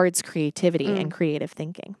rewards creativity and creative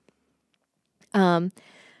thinking.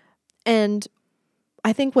 And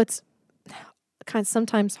I think what's kind of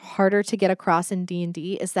sometimes harder to get across in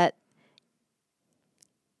D&D is that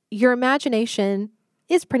your imagination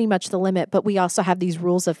is pretty much the limit, but we also have these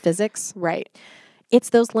rules of physics. Right. It's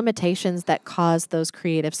those limitations that cause those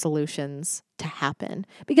creative solutions to happen.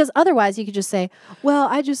 Because otherwise you could just say, well,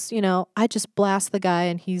 I just blast the guy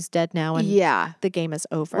and he's dead now and the game is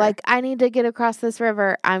over. Like, I need to get across this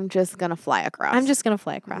river. I'm just going to fly across.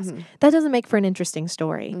 That doesn't make for an interesting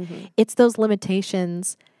story. It's those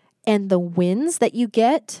limitations and the wins that you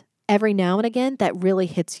get every now and again that really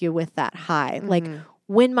hits you with that high. Like,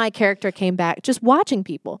 when my character came back, just watching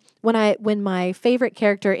people, when my favorite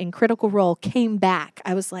character in Critical Role came back,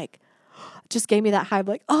 I was like, just gave me that high,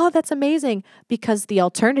 like, oh, that's amazing. Because the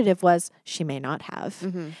alternative was she may not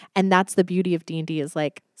have. And that's the beauty of D&D is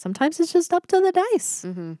like, sometimes it's just up to the dice.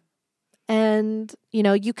 And,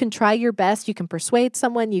 you can try your best. You can persuade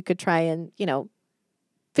someone. You could try and,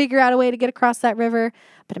 figure out a way to get across that river,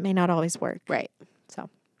 but it may not always work. Right. So.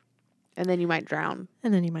 And then you might drown.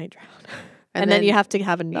 And then you have to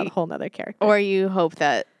have a whole nother character. Or you hope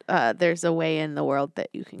that there's a way in the world that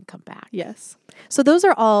you can come back. Yes. So those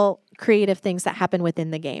are all creative things that happen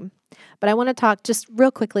within the game. But I want to talk just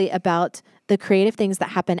real quickly about the creative things that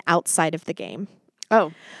happen outside of the game.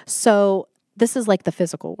 Oh. So this is like the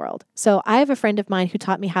physical world. So I have a friend of mine who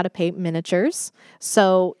taught me how to paint miniatures.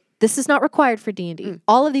 So this is not required for D&D.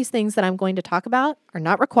 All of these things that I'm going to talk about are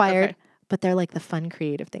not required. Okay. But they're like the fun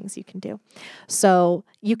creative things you can do. So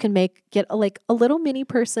you can get a little mini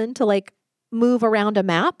person to like move around a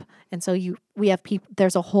map. And so we have people,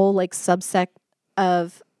 there's a whole like subsect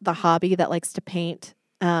of the hobby that likes to paint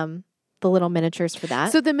the little miniatures for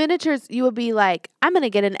that. So the miniatures, you would be like, I'm going to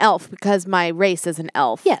get an elf because my race is an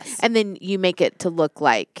elf. Yes. And then you make it to look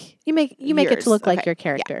like you make it to look like your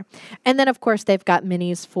character. Yeah. And then of course they've got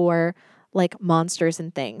minis for like monsters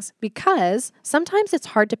and things, because sometimes it's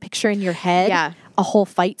hard to picture in your head a whole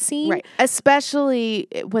fight scene. Right. Especially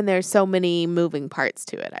when there's so many moving parts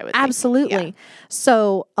to it, I would Absolutely. think. Yeah.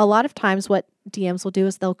 So a lot of times what DMs will do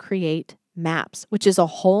is they'll create maps, which is a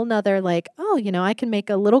whole nother like, I can make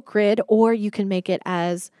a little grid, or you can make it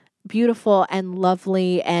as beautiful and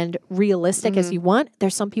lovely and realistic as you want.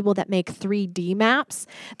 There's some people that make 3D maps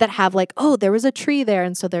that have like, there was a tree there,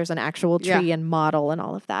 and so there's an actual tree and model and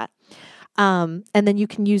all of that. And then you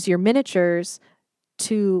can use your miniatures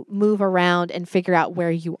to move around and figure out where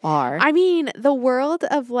you are. I mean, the world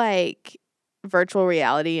of like virtual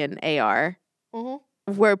reality and AR,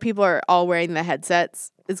 where people are all wearing the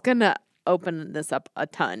headsets, is going to open this up a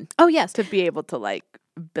ton. Oh, yes. To be able to like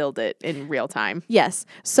build it in real time. Yes.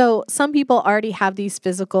 So some people already have these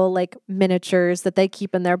physical like miniatures that they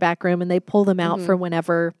keep in their back room, and they pull them out for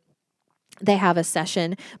whenever they have a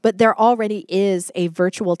session, but there already is a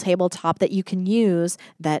virtual tabletop that you can use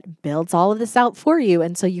that builds all of this out for you.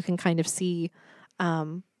 And so you can kind of see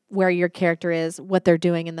where your character is, what they're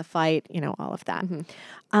doing in the fight, all of that.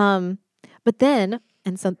 But then,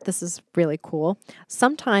 and so this is really cool,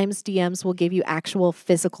 sometimes DMs will give you actual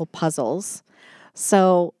physical puzzles.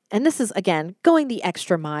 So, and this is, again, going the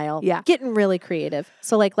extra mile. Yeah. Getting really creative.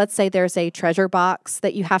 So, like, let's say there's a treasure box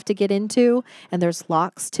that you have to get into and there's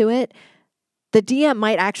locks to it. The DM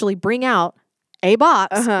might actually bring out a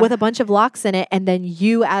box with a bunch of locks in it, and then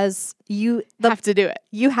you have to do it.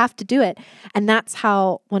 You have to do it. And that's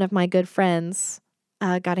how one of my good friends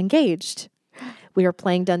got engaged. We were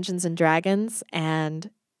playing Dungeons and Dragons, and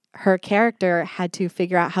her character had to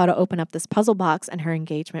figure out how to open up this puzzle box, and her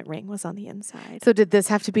engagement ring was on the inside. So did this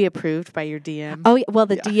have to be approved by your DM? Oh, well,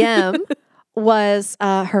 the DM was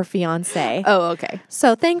her fiance. Oh, okay.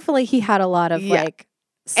 So thankfully, he had a lot of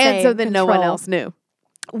and so then no one else knew.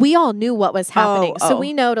 We all knew what was happening. So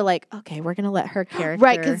we know to okay, we're going to let her character.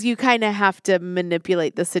 Right, because you kind of have to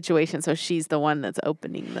manipulate the situation so she's the one that's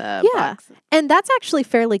opening the box. And that's actually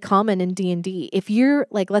fairly common in D&D. If you're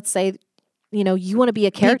let's say, you want to be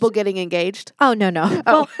a character. People getting engaged? Oh, no.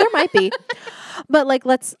 Well, there might be.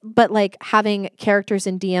 But having characters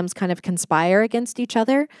and DMs kind of conspire against each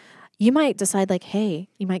other, you might decide hey,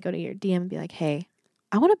 you might go to your DM and be like, hey,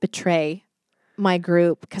 I want to betray my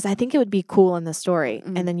group because I think it would be cool in the story.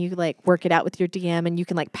 And then you work it out with your DM and you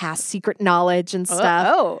can pass secret knowledge and stuff.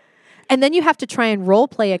 Oh. And then you have to try and role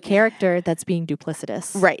play a character that's being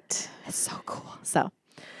duplicitous. Right. It's so cool. So,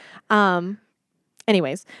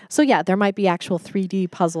 anyways, so yeah, there might be actual 3D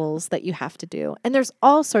puzzles that you have to do. And there's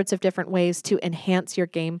all sorts of different ways to enhance your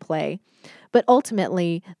gameplay. But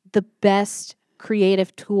ultimately, the best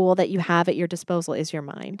creative tool that you have at your disposal is your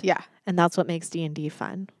mind. Yeah. And that's what makes D&D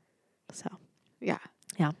fun. So, yeah.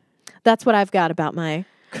 That's what I've got about my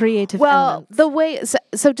creative elements. elements. The way,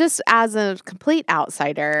 so just as a complete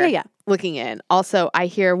outsider looking in, also I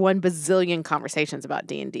hear 1 bazillion conversations about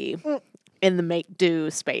D&D in the make-do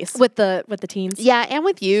space. With the teens? Yeah, and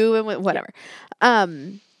with you and with whatever.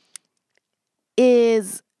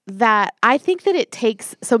 Is that I think that it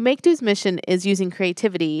takes, so make-do's mission is using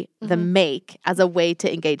creativity, the make, as a way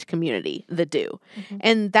to engage community, the do.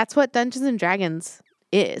 And that's what Dungeons and Dragons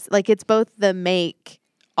is. It's both the make,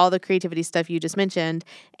 all the creativity stuff you just mentioned,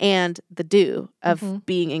 and the do of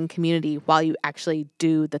being in community while you actually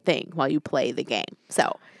do the thing, while you play the game.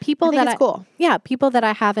 So people that cool. Yeah, people that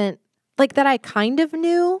I haven't, that I kind of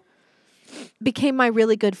knew became my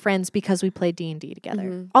really good friends because we played D&D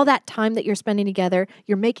together. All that time that you're spending together,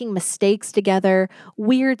 you're making mistakes together,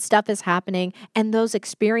 weird stuff is happening, and those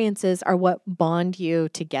experiences are what bond you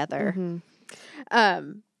together.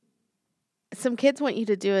 Some kids want you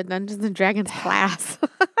to do a Dungeons and Dragons class.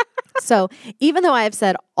 So even though I have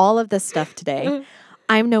said all of this stuff today,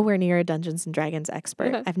 I'm nowhere near a Dungeons and Dragons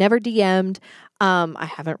expert. I've never DM'd. I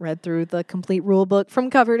haven't read through the complete rule book from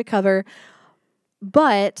cover to cover.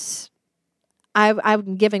 But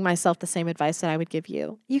I'm giving myself the same advice that I would give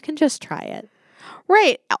you. You can just try it.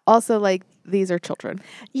 Right. Also, these are children.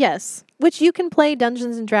 Yes. Which you can play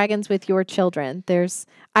Dungeons and Dragons with your children.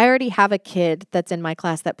 I already have a kid that's in my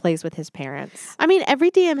class that plays with his parents. I mean, every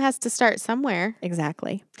DM has to start somewhere.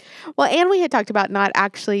 Exactly. Well, and we had talked about not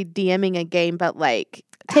actually DMing a game, but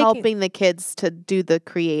helping the kids to do the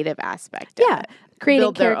creative aspect. Yeah.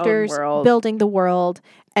 Creating characters, building the world,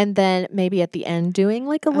 and then maybe at the end doing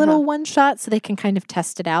a little one shot so they can kind of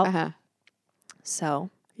test it out. So,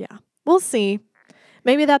 yeah. We'll see.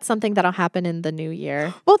 Maybe that's something that'll happen in the new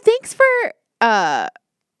year. Well, thanks for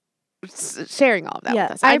sharing all of that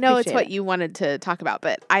with us. I know it's what you wanted to talk about,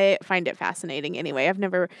 but I find it fascinating anyway. I've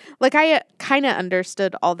never, I kind of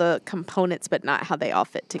understood all the components, but not how they all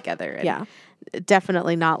fit together. And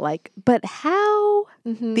definitely not but how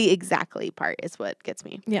the exactly part is what gets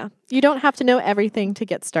me. Yeah. You don't have to know everything to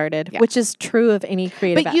get started, which is true of any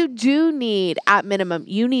creative. But you do need, at minimum,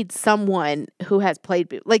 you need someone who has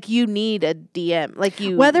played, you need a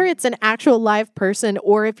DM. Whether it's an actual live person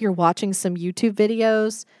or if you're watching some YouTube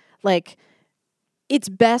videos, it's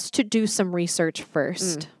best to do some research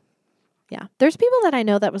first. Yeah. There's people that I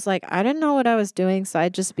know that was I didn't know what I was doing, so I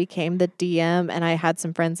just became the DM, and I had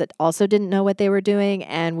some friends that also didn't know what they were doing,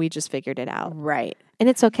 and we just figured it out. Right. And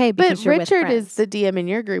it's okay because but you're Richard with friends. Is the DM in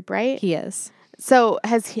your group, right? He is. So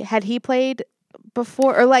had he played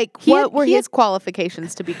before, or what were his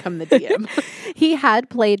qualifications to become the DM? He had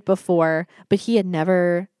played before, but he had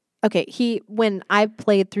never. Okay, when I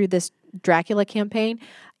played through this Dracula campaign,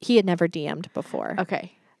 he had never DM'd before.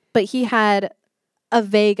 Okay, but he had a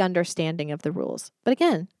vague understanding of the rules. But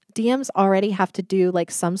again, DMs already have to do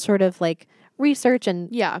some sort of research and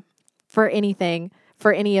for anything,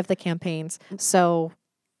 for any of the campaigns. So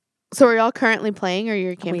are y'all currently playing, or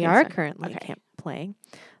your campaign? We are currently playing.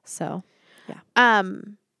 So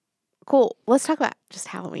cool. Let's talk about just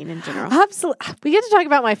Halloween in general. Absolutely. We get to talk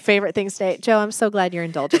about my favorite things today. Joe, I'm so glad you're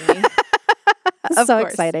indulging me. So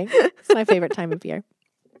course. exciting. It's my favorite time of year.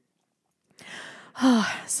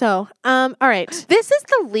 So, all right. This is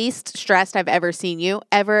the least stressed I've ever seen you,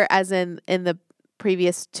 ever, as in the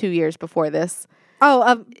previous 2 years before this.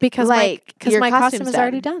 Oh, because Like, because your my costume costume's is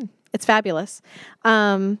already done. It's fabulous.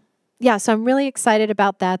 Yeah, so I'm really excited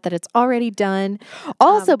about that it's already done.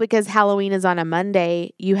 Also, because Halloween is on a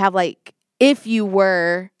Monday, you have like, if you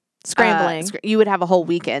were Scrambling. you would have a whole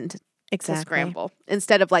weekend Exactly. to scramble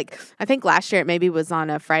instead of like, I think last year it maybe was on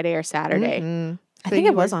a Friday or Saturday. Mhm. I So think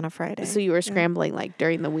you it was were- on a Friday. So you were scrambling like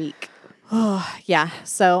during the week. Oh, yeah.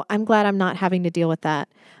 So I'm glad I'm not having to deal with that.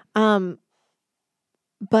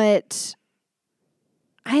 But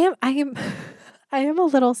I am I am a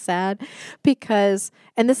little sad because,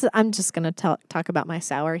 and this is, I'm just going to talk about my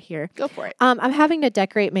sour here. Go for it. I'm having to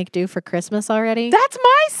decorate McDo for Christmas already. That's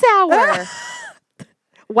my sour.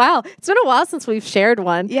 Wow. It's been a while since we've shared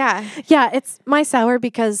one. Yeah. Yeah, it's my sour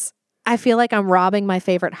because I feel like I'm robbing my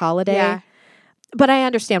favorite holiday. Yeah. But I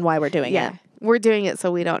understand why we're doing Yeah. it. We're doing it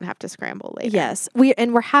so we don't have to scramble later. Yes.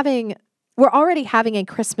 We're already having a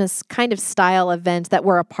Christmas kind of style event that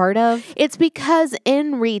we're a part of. It's because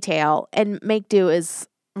in retail, and Make Do is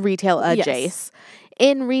retail adjace. Yes.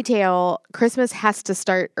 In retail, Christmas has to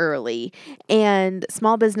start early, and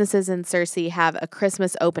small businesses in Searcy have a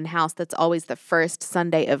Christmas open house that's always the first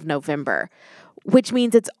Sunday of November, which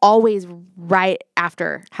means it's always right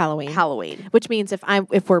after Halloween. Which means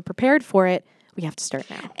if we're prepared for it, we have to start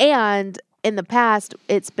now. And in the past,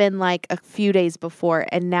 it's been like a few days before,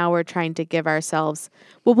 and now we're trying to give ourselves,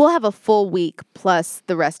 we'll have a full week plus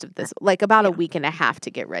the rest of this, like about a week and a half to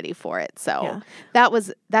get ready for it. So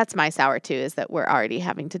that's my sour too, is that we're already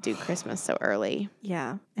having to do Christmas so early.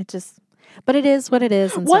 Yeah. But it is what it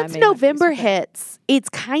is. And so I Once made my peace November with it. hits, it's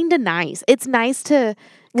kind of nice. It's nice to, 'cause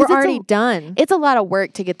We're it's already done. It's a lot of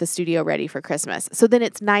work to get the studio ready for Christmas. So then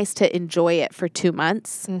it's nice to enjoy it for 2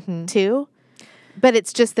 months too. But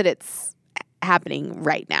it's just that it's happening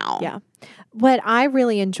right now. Yeah. What I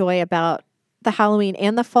really enjoy about the Halloween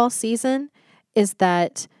and the fall season is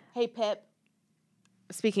that Hey, Pip.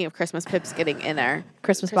 Speaking of Christmas, Pip's getting in our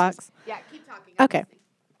Christmas box. Yeah, keep talking. Okay.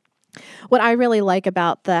 What I really like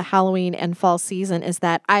about the Halloween and fall season is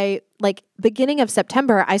that beginning of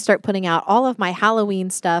September, I start putting out all of my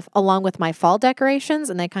Halloween stuff along with my fall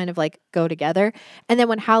decorations, and they kind of like go together. And then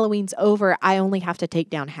when Halloween's over, I only have to take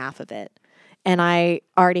down half of it. And I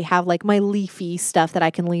already have like my leafy stuff that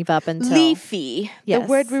I can leave up until. Leafy. Yes. The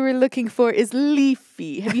word we were looking for is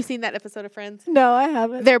leafy. Have you seen that episode of Friends? No, I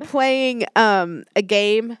haven't. They're playing a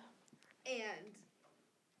game, and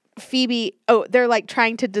Phoebe, they're like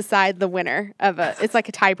trying to decide the winner of it's like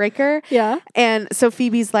a tiebreaker. Yeah. And so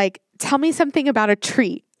Phoebe's like, tell me something about a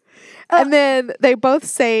tree. And then they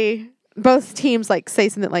both teams like say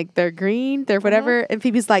something like they're green, they're whatever. And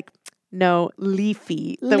Phoebe's like, no,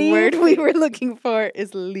 leafy. The word we were looking for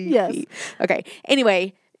is leafy. Yes. Okay.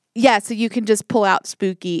 Anyway, yeah, so you can just pull out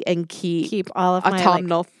spooky and keep all of my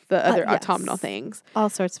autumnal, the other yes. autumnal things. all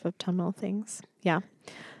sorts of autumnal things. Yeah.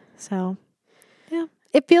 So, yeah.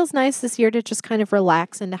 It feels nice this year to just kind of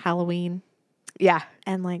relax into Halloween Yeah.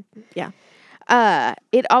 and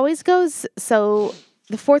It always goes, so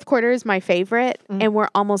the fourth quarter is my favorite, and we're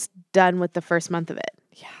almost done with the first month of it.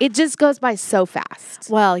 Yeah. It just goes by so fast.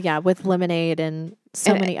 well, yeah, with lemonade and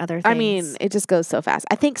so many other things. I mean, it just goes so fast.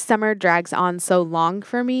 I think summer drags on so long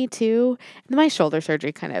for me too. And my shoulder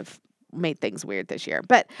surgery kind of made things weird this year.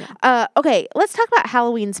 But okay, let's talk about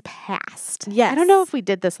Halloween's past. Yes. I don't know if we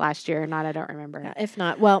did this last year or not. I don't remember. if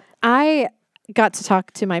not, well, I got to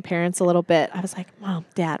talk to my parents a little bit. I was like, Mom,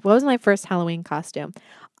 Dad, what was my first Halloween costume?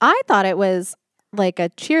 I thought it was like a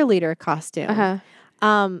cheerleader costume.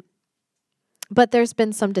 Uh-huh. But there's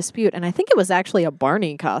been some dispute, and I think it was actually a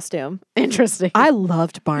Barney costume. Interesting. I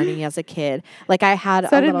loved Barney as a kid. Like I had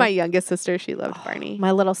So did my youngest sister. She loved Barney.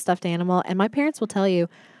 my little stuffed animal, and my parents will tell you,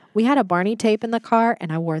 we had a Barney tape in the car,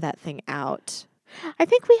 and I wore that thing out. I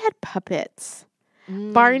think we had puppets.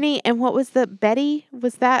 Barney, and what was the Betty?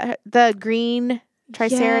 Was that the green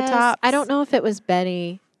Triceratops? Yes. I don't know if it was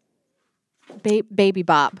Betty. Baby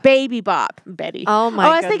Bop. Baby Bop. Betty. Oh my I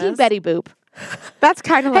was thinking goodness. Betty Boop. That's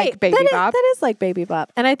kind of like Baby Bop. That is like Baby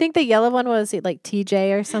Bop. And I think the yellow one was like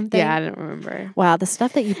TJ or something. Yeah, I don't remember. Wow, the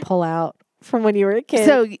stuff that you pull out from when you were a kid.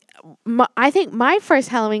 So I think my first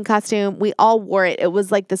Halloween costume, we all wore it. It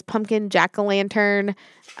was like this pumpkin jack-o'-lantern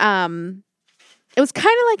It was kind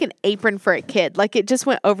of like an apron for a kid. Like it just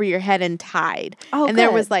went over your head and tied. Oh, and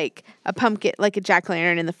there was like a pumpkin, like a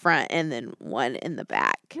jack-o'-lantern in the front and then one in the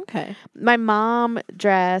back. Okay. My mom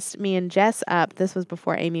dressed me and Jess up. This was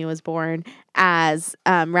before Amy was born, as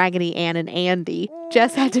Raggedy Ann and Andy.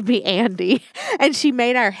 Jess had to be Andy. And she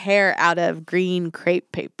made our hair out of green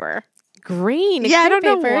crepe paper. Green? Yeah, I don't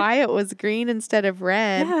paper. know why it was green instead of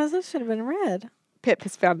red. Yeah, that should have been red. Pip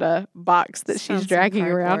has found a box that she's dragging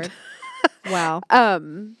around. Wow.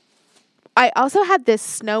 I also had this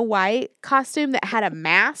Snow White costume that had a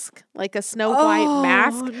mask, like a Snow White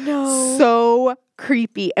mask. No. So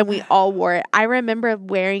creepy. And we all wore it. I remember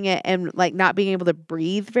wearing it and like not being able to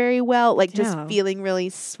breathe very well, like just feeling really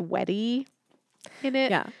sweaty in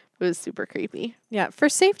it. Yeah. It was super creepy. Yeah. For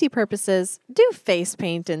safety purposes, do face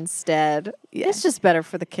paint instead. Yeah. It's just better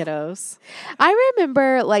for the kiddos. I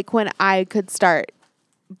remember like when I could start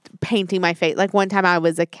painting my face. Like one time I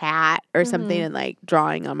was a cat or something and like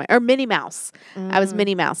drawing on or Minnie Mouse. I was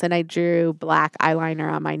Minnie Mouse and I drew black eyeliner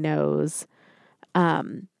on my nose.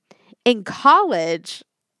 In college,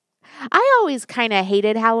 I always kind of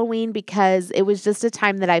hated Halloween because it was just a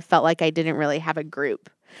time that I felt like I didn't really have a group.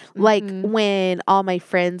 Like when all my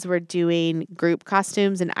friends were doing group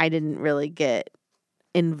costumes and I didn't really get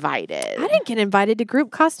invited. I didn't get invited to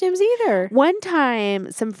group costumes either. One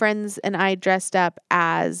time, some friends and I dressed up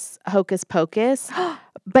as Hocus Pocus,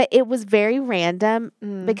 but it was very random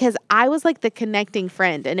because I was like the connecting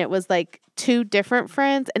friend and it was like two different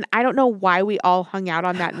friends. And I don't know why we all hung out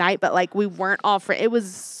on that night, but like we weren't all friends. It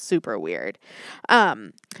was super weird.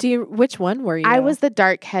 Which one were you? I was the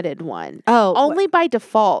dark-headed one. Oh. Only by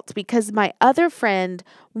default because my other friend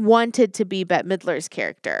wanted to be Bette Midler's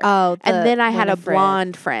character. Oh. And then I had a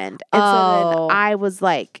blonde friend. And so then I was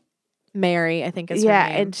like... Mary, I think is her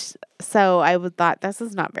name. And so I thought, this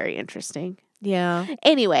is not very interesting. Yeah.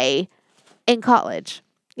 Anyway, in college...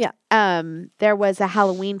 Yeah. There was a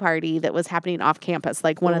Halloween party that was happening off campus.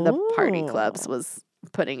 Like one of the party clubs was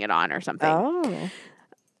putting it on or something. Oh.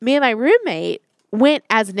 Me and my roommate went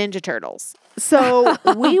as Ninja Turtles. So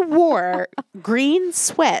we wore green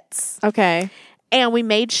sweats. Okay. And we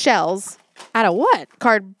made shells. Out of what?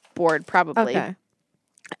 Cardboard, probably. Okay.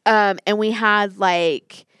 And we had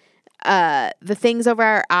like the things over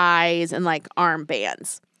our eyes and like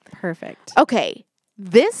armbands. Perfect. Okay.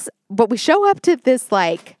 But we show up to this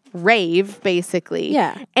like rave basically.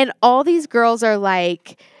 Yeah. And all these girls are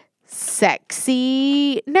like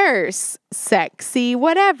sexy nurse, sexy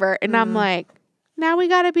whatever. And I'm like, now we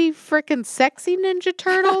gotta be freaking sexy Ninja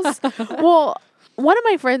Turtles. Well, one of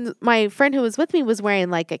my friend who was with me was wearing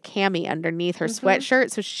like a cami underneath her sweatshirt.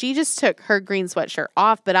 So she just took her green sweatshirt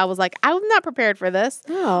off. But I was like, I'm not prepared for this.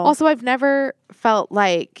 Oh. Also, I've never felt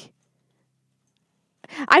like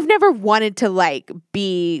I've never wanted to like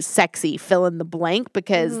be sexy, fill in the blank,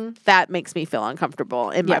 because that makes me feel uncomfortable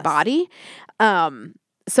in my body.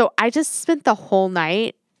 So I just spent the whole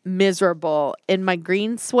night miserable in my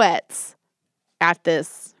green sweats at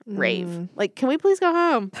this rave. Like, can we please go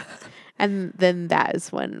home? And then that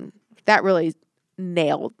is when that really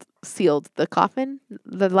sealed the coffin.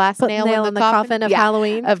 The last nail in the coffin of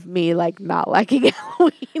Halloween. Of me like not liking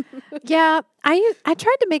Halloween. Yeah, I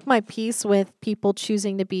tried to make my peace with people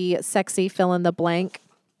choosing to be sexy, fill in the blank.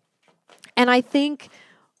 And I think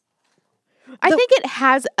it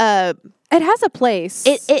has a place.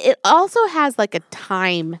 It also has like a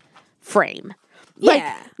time frame. Like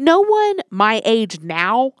no one my age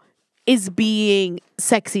now is being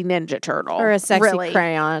sexy Ninja Turtle or a sexy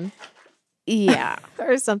crayon. Yeah.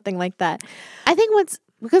 Or something like that. I think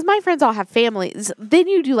because my friends all have families, then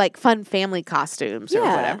you do like fun family costumes or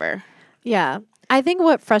whatever. Yeah. I think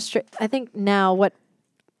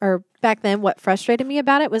back then what frustrated me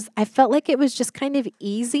about it was I felt like it was just kind of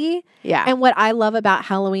easy. Yeah. And what I love about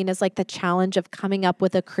Halloween is like the challenge of coming up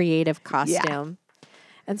with a creative costume. Yeah.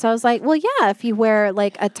 And so I was like, well, yeah, if you wear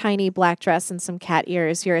like a tiny black dress and some cat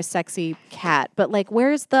ears, you're a sexy cat. But like,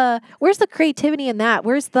 where's the creativity in that?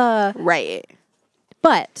 Where's the... Right.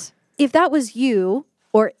 But if that was you,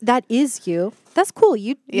 or that is you, that's cool.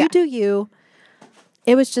 You do you.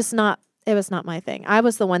 It was not my thing. I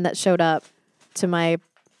was the one that showed up to my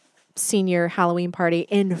senior Halloween party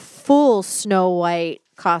in full Snow White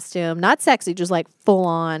costume. Not sexy, just like full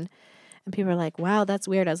on. And people are like, wow, that's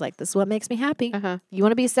weird. I was like, this is what makes me happy. You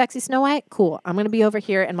want to be a sexy Snow White? Cool. I'm going to be over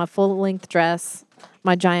here in my full-length dress,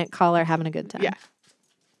 my giant collar, having a good time. Yeah.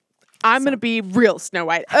 I'm going to be real Snow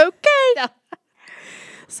White. Okay.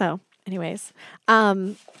 So, anyways.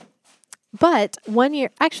 But one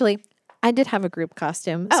year, actually, I did have a group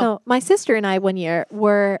costume. Oh. So, my sister and I one year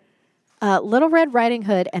were Little Red Riding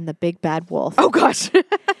Hood and the Big Bad Wolf. Oh, gosh.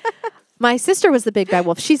 My sister was the big bad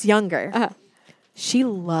wolf. She's younger. She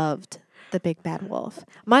loved the big bad wolf.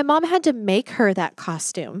 My mom had to make her that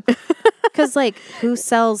costume because, like, who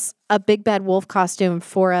sells a big bad wolf costume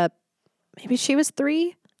for maybe she was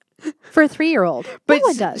 3? For a 3-year-old. But no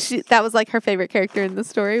one does. That was like her favorite character in the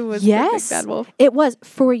story was the big bad wolf. It was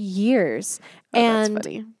for years. Oh, and that's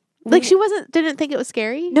funny. Like she didn't think it was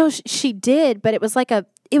scary? No, she did, but it was like a,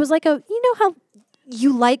 you know how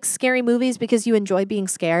you like scary movies because you enjoy being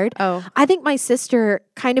scared? Oh. I think my sister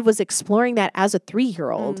kind of was exploring that as a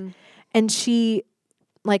 3-year-old. And she,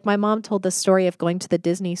 like, my mom told the story of going to the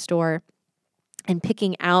Disney store and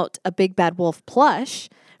picking out a big bad wolf plush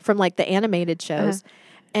from like the animated shows.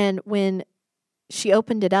 And when she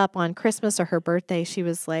opened it up on Christmas or her birthday, she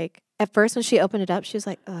was like, at first when she opened it up, she was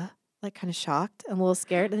like kind of shocked and a little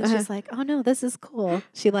scared. And then she's like, oh no, this is cool.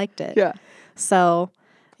 She liked it. Yeah. So,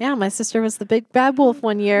 yeah, my sister was the big bad wolf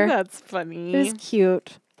one year. That's funny. It was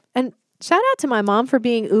cute. And shout out to my mom for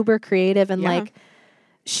being uber creative and like,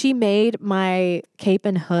 she made my cape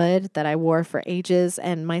and hood that I wore for ages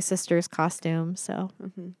and my sister's costume. So,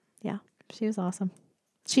 yeah, she was awesome.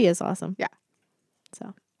 She is awesome. Yeah.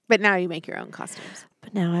 So, but now you make your own costumes.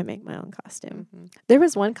 But now I make my own costume. There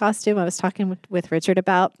was one costume I was talking with Richard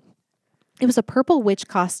about. It was a purple witch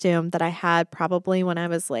costume that I had probably when I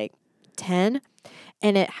was like 10.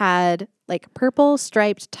 And it had like purple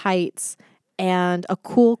striped tights and a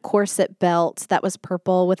cool corset belt that was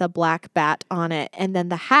purple with a black bat on it. And then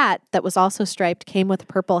the hat that was also striped came with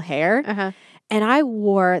purple hair. And I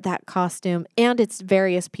wore that costume and its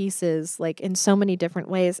various pieces like in so many different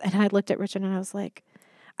ways. And I looked at Richard and I was like,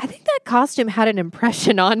 I think that costume had an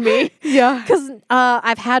impression on me. Yeah. Because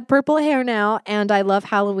I've had purple hair now and I love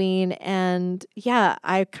Halloween. And yeah,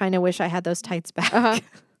 I kind of wish I had those tights back.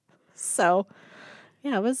 So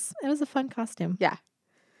yeah, it was a fun costume. Yeah.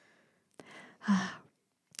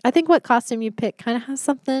 I think what costume you pick kind of has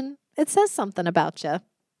something, it says something about you,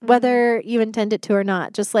 whether you intend it to or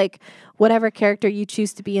not. Just like whatever character you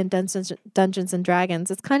choose to be in Dungeons and Dragons,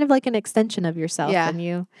 it's kind of like an extension of yourself. Yeah. And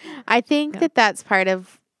you. I think that that's part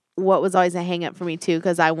of what was always a hang up for me too,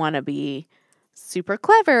 because I want to be super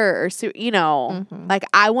clever or, like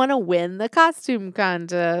I want to win the costume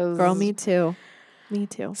contest. Girl, me too. Me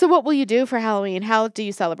too. So what will you do for Halloween? How do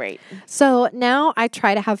you celebrate? So now I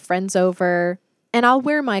try to have friends over and I'll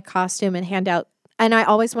wear my costume and hand out, and I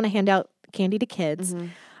always want to hand out candy to kids.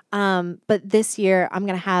 But this year I'm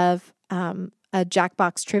going to have a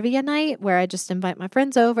Jackbox trivia night where I just invite my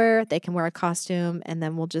friends over. They can wear a costume and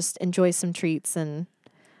then we'll just enjoy some treats and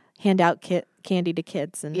hand out candy to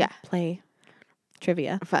kids and play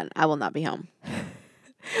trivia. Fun. I will not be home.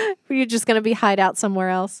 You're just going to be hide out somewhere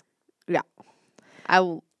else? Yeah.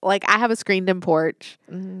 I have a screened-in porch,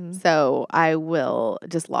 so I will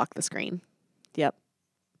just lock the screen. Yep.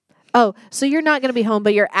 Oh, so you're not going to be home,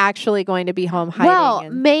 but you're actually going to be home hiding. Well,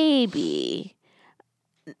 maybe.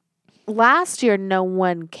 Last year, no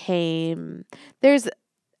one came. There's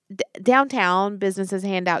downtown businesses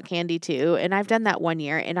hand out candy too, and I've done that one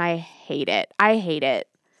year, and I hate it.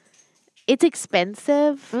 It's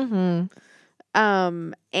expensive.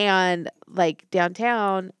 And like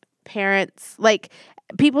downtown, parents, like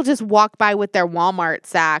people just walk by with their Walmart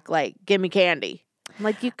sack, like, give me candy.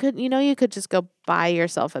 Like you could just go buy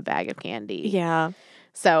yourself a bag of candy. Yeah.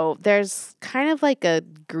 So there's kind of like a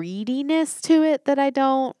greediness to it that I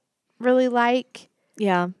don't really like.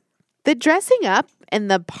 Yeah. The dressing up and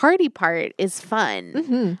the party part is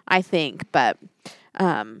fun, I think. But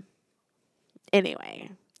anyway.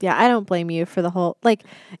 Yeah, I don't blame you for the whole, like,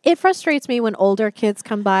 it frustrates me when older kids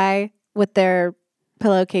come by with their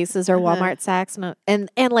pillowcases or Walmart sacks and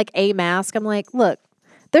like a mask. I'm like, look,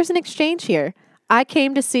 there's an exchange here. I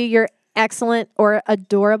came to see your excellent or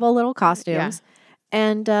adorable little costumes,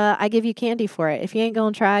 and I give you candy for it. If you ain't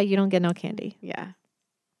gonna try, you don't get no candy. Yeah.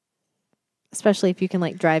 Especially if you can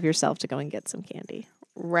like drive yourself to go and get some candy.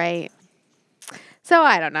 Right. So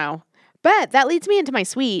I don't know. But that leads me into my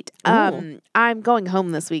suite. I'm going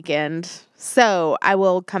home this weekend, so I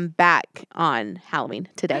will come back on Halloween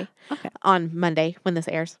today. Okay. On Monday when this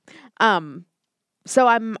airs. So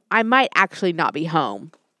I might actually not be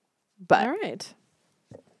home, but All right.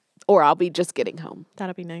 Or I'll be just getting home.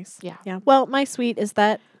 That'll be nice. Yeah. Yeah. Well, my suite is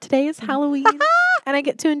that today is Halloween and I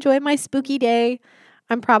get to enjoy my spooky day.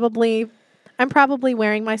 I'm probably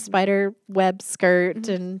wearing my spider web skirt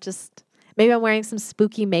and just maybe I'm wearing some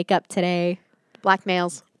spooky makeup today. Black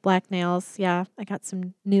nails. Black nails. Yeah. I got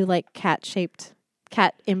some new like cat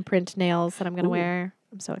imprint nails that I'm going to wear.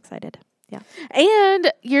 I'm so excited. Yeah. And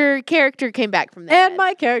your character came back from the dead. And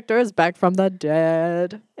my character is back from the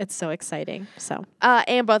dead. It's so exciting. So.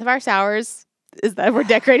 And both of our sours is that we're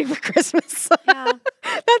decorating for Christmas. Yeah.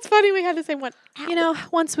 That's funny. We had the same one. You know,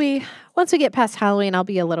 once we get past Halloween, I'll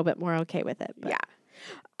be a little bit more okay with it. But.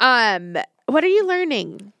 Yeah. What are you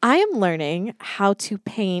learning? I am learning how to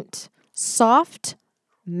paint soft,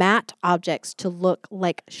 matte objects to look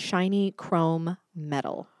like shiny chrome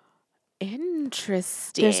metal.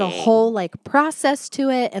 Interesting. There's a whole like process to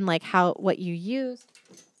it and like what you use.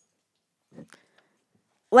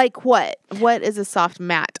 Like what? What is a soft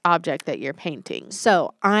matte object that you're painting?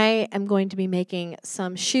 So I am going to be making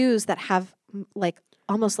some shoes that have like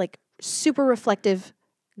almost like super reflective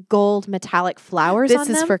gold metallic flowers on them.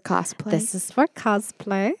 This is for cosplay. This is for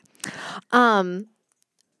cosplay.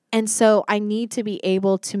 And so I need to be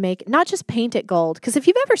able to make, not just paint it gold, because if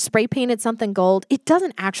you've ever spray painted something gold, it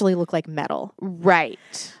doesn't actually look like metal. Right.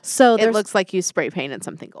 So it looks like you spray painted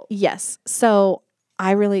something gold. Yes. So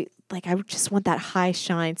I really, I just want that high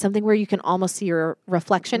shine, something where you can almost see your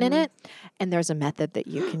reflection in it. And there's a method that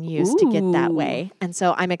you can use to get that way. And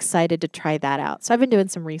so I'm excited to try that out. So I've been doing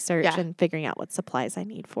some research and figuring out what supplies I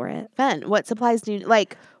need for it. Fun. What supplies do you,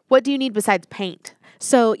 what do you need besides paint?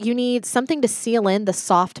 So you need something to seal in the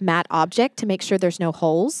soft matte object to make sure there's no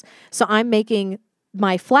holes. So I'm making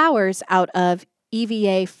my flowers out of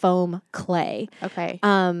EVA foam clay. Okay.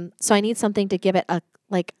 So I need something to give it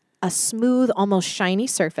a smooth, almost shiny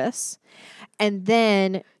surface. And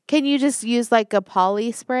then can you just use like a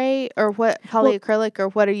poly spray or what polyacrylic or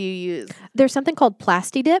what do you use? There's something called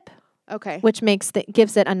Plasti-Dip. Okay. Which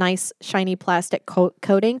gives it a nice shiny plastic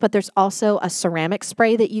coating, but there's also a ceramic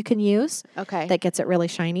spray that you can use. Okay. That gets it really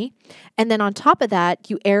shiny. And then on top of that,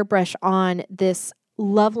 you airbrush on this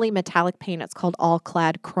lovely metallic paint. It's called All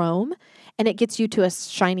Clad Chrome, and it gets you to a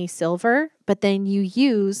shiny silver, but then you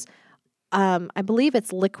use I believe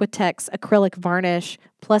it's Liquitex acrylic varnish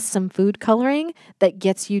plus some food coloring that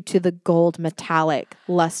gets you to the gold metallic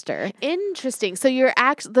luster. Interesting. So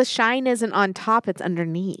the shine isn't on top; it's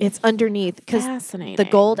underneath. It's underneath because fascinating. The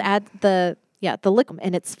gold adds the liquid,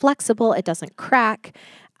 and it's flexible. It doesn't crack.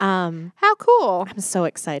 How cool! I'm so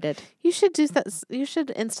excited. You should do that. You should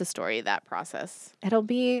Insta story that process. It'll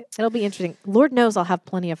be interesting. Lord knows I'll have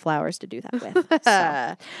plenty of flowers to do that with.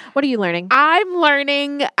 So. What are you learning? I'm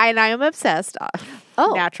learning, and I am obsessed.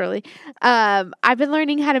 Naturally. I've been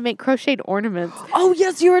learning how to make crocheted ornaments. Oh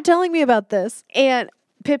yes, you were telling me about this. And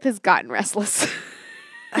Pip has gotten restless.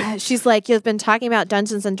 She's like, you've been talking about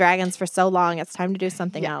Dungeons and Dragons for so long. It's time to do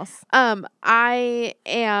something else. I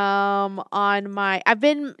am I've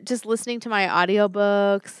been just listening to my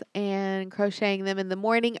audiobooks and crocheting them in the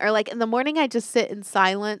morning. Or in the morning, I just sit in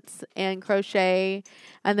silence and crochet.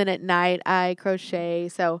 And then at night, I crochet.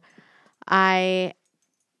 So I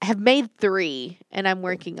have made 3 and I'm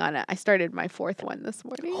working on it. I started my 4th one this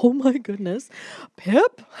morning. Oh my goodness.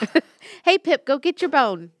 Pip? Hey, Pip, go get your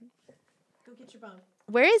bone. Go get your bone.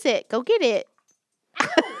 Where is it? Go get it.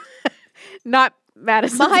 Not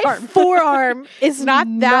Madison's arm. Forearm is not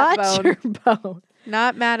that your bone.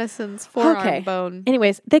 Not Madison's forearm bone.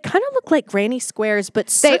 Anyways, they kind of look like granny squares, but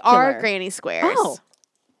circular. They are granny squares. Oh.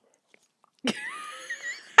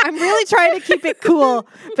 I'm really trying to keep it cool,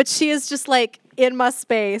 but she is just in my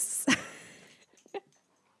space.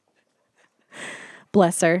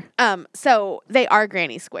 Bless her. So they are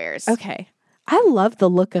granny squares. Okay. I love the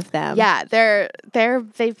look of them. Yeah,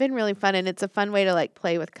 they've been really fun, and it's a fun way to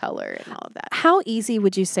play with color and all of that. How easy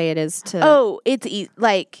would you say it is to? Oh, it's easy.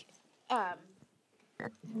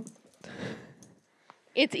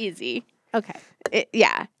 It's easy. Okay.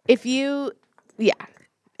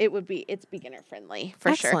 It's beginner friendly for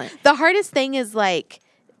Excellent. sure. The hardest thing is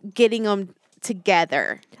getting them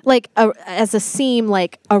together, as a seam,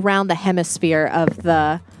 around the hemisphere of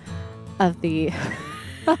the. Of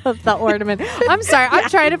the ornament. I'm sorry. I'm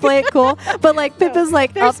trying to play it cool, but Pip is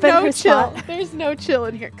up in her chill. spot. There's no chill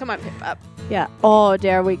in here. Come on, Pip, up. Yeah. Oh,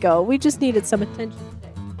 there we go. We just needed some attention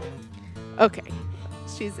today. Okay.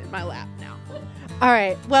 She's in my lap now. All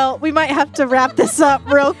right. Well, we might have to wrap this up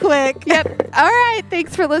real quick. Yep. All right.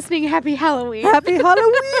 Thanks for listening. Happy Halloween. Happy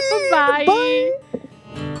Halloween. Bye. Bye.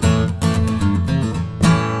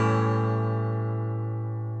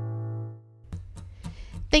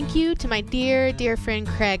 Thank you to my dear, dear friend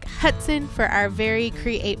Craig Hudson for our very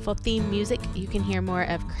createful theme music. You can hear more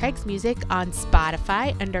of Craig's music on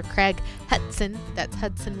Spotify under Craig Hudson. That's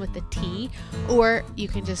Hudson with a T. Or you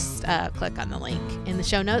can just click on the link in the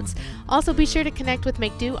show notes. Also, be sure to connect with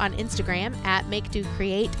Make Do on Instagram at Make Do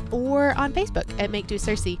Create or on Facebook at Make Do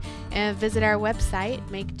Cersei. And visit our website,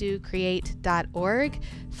 makedocreate.org,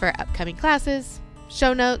 for upcoming classes,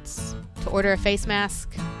 show notes, to order a face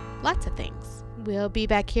mask, lots of things. We'll be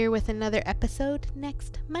back here with another episode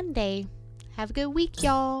next Monday. Have a good week,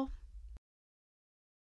 y'all.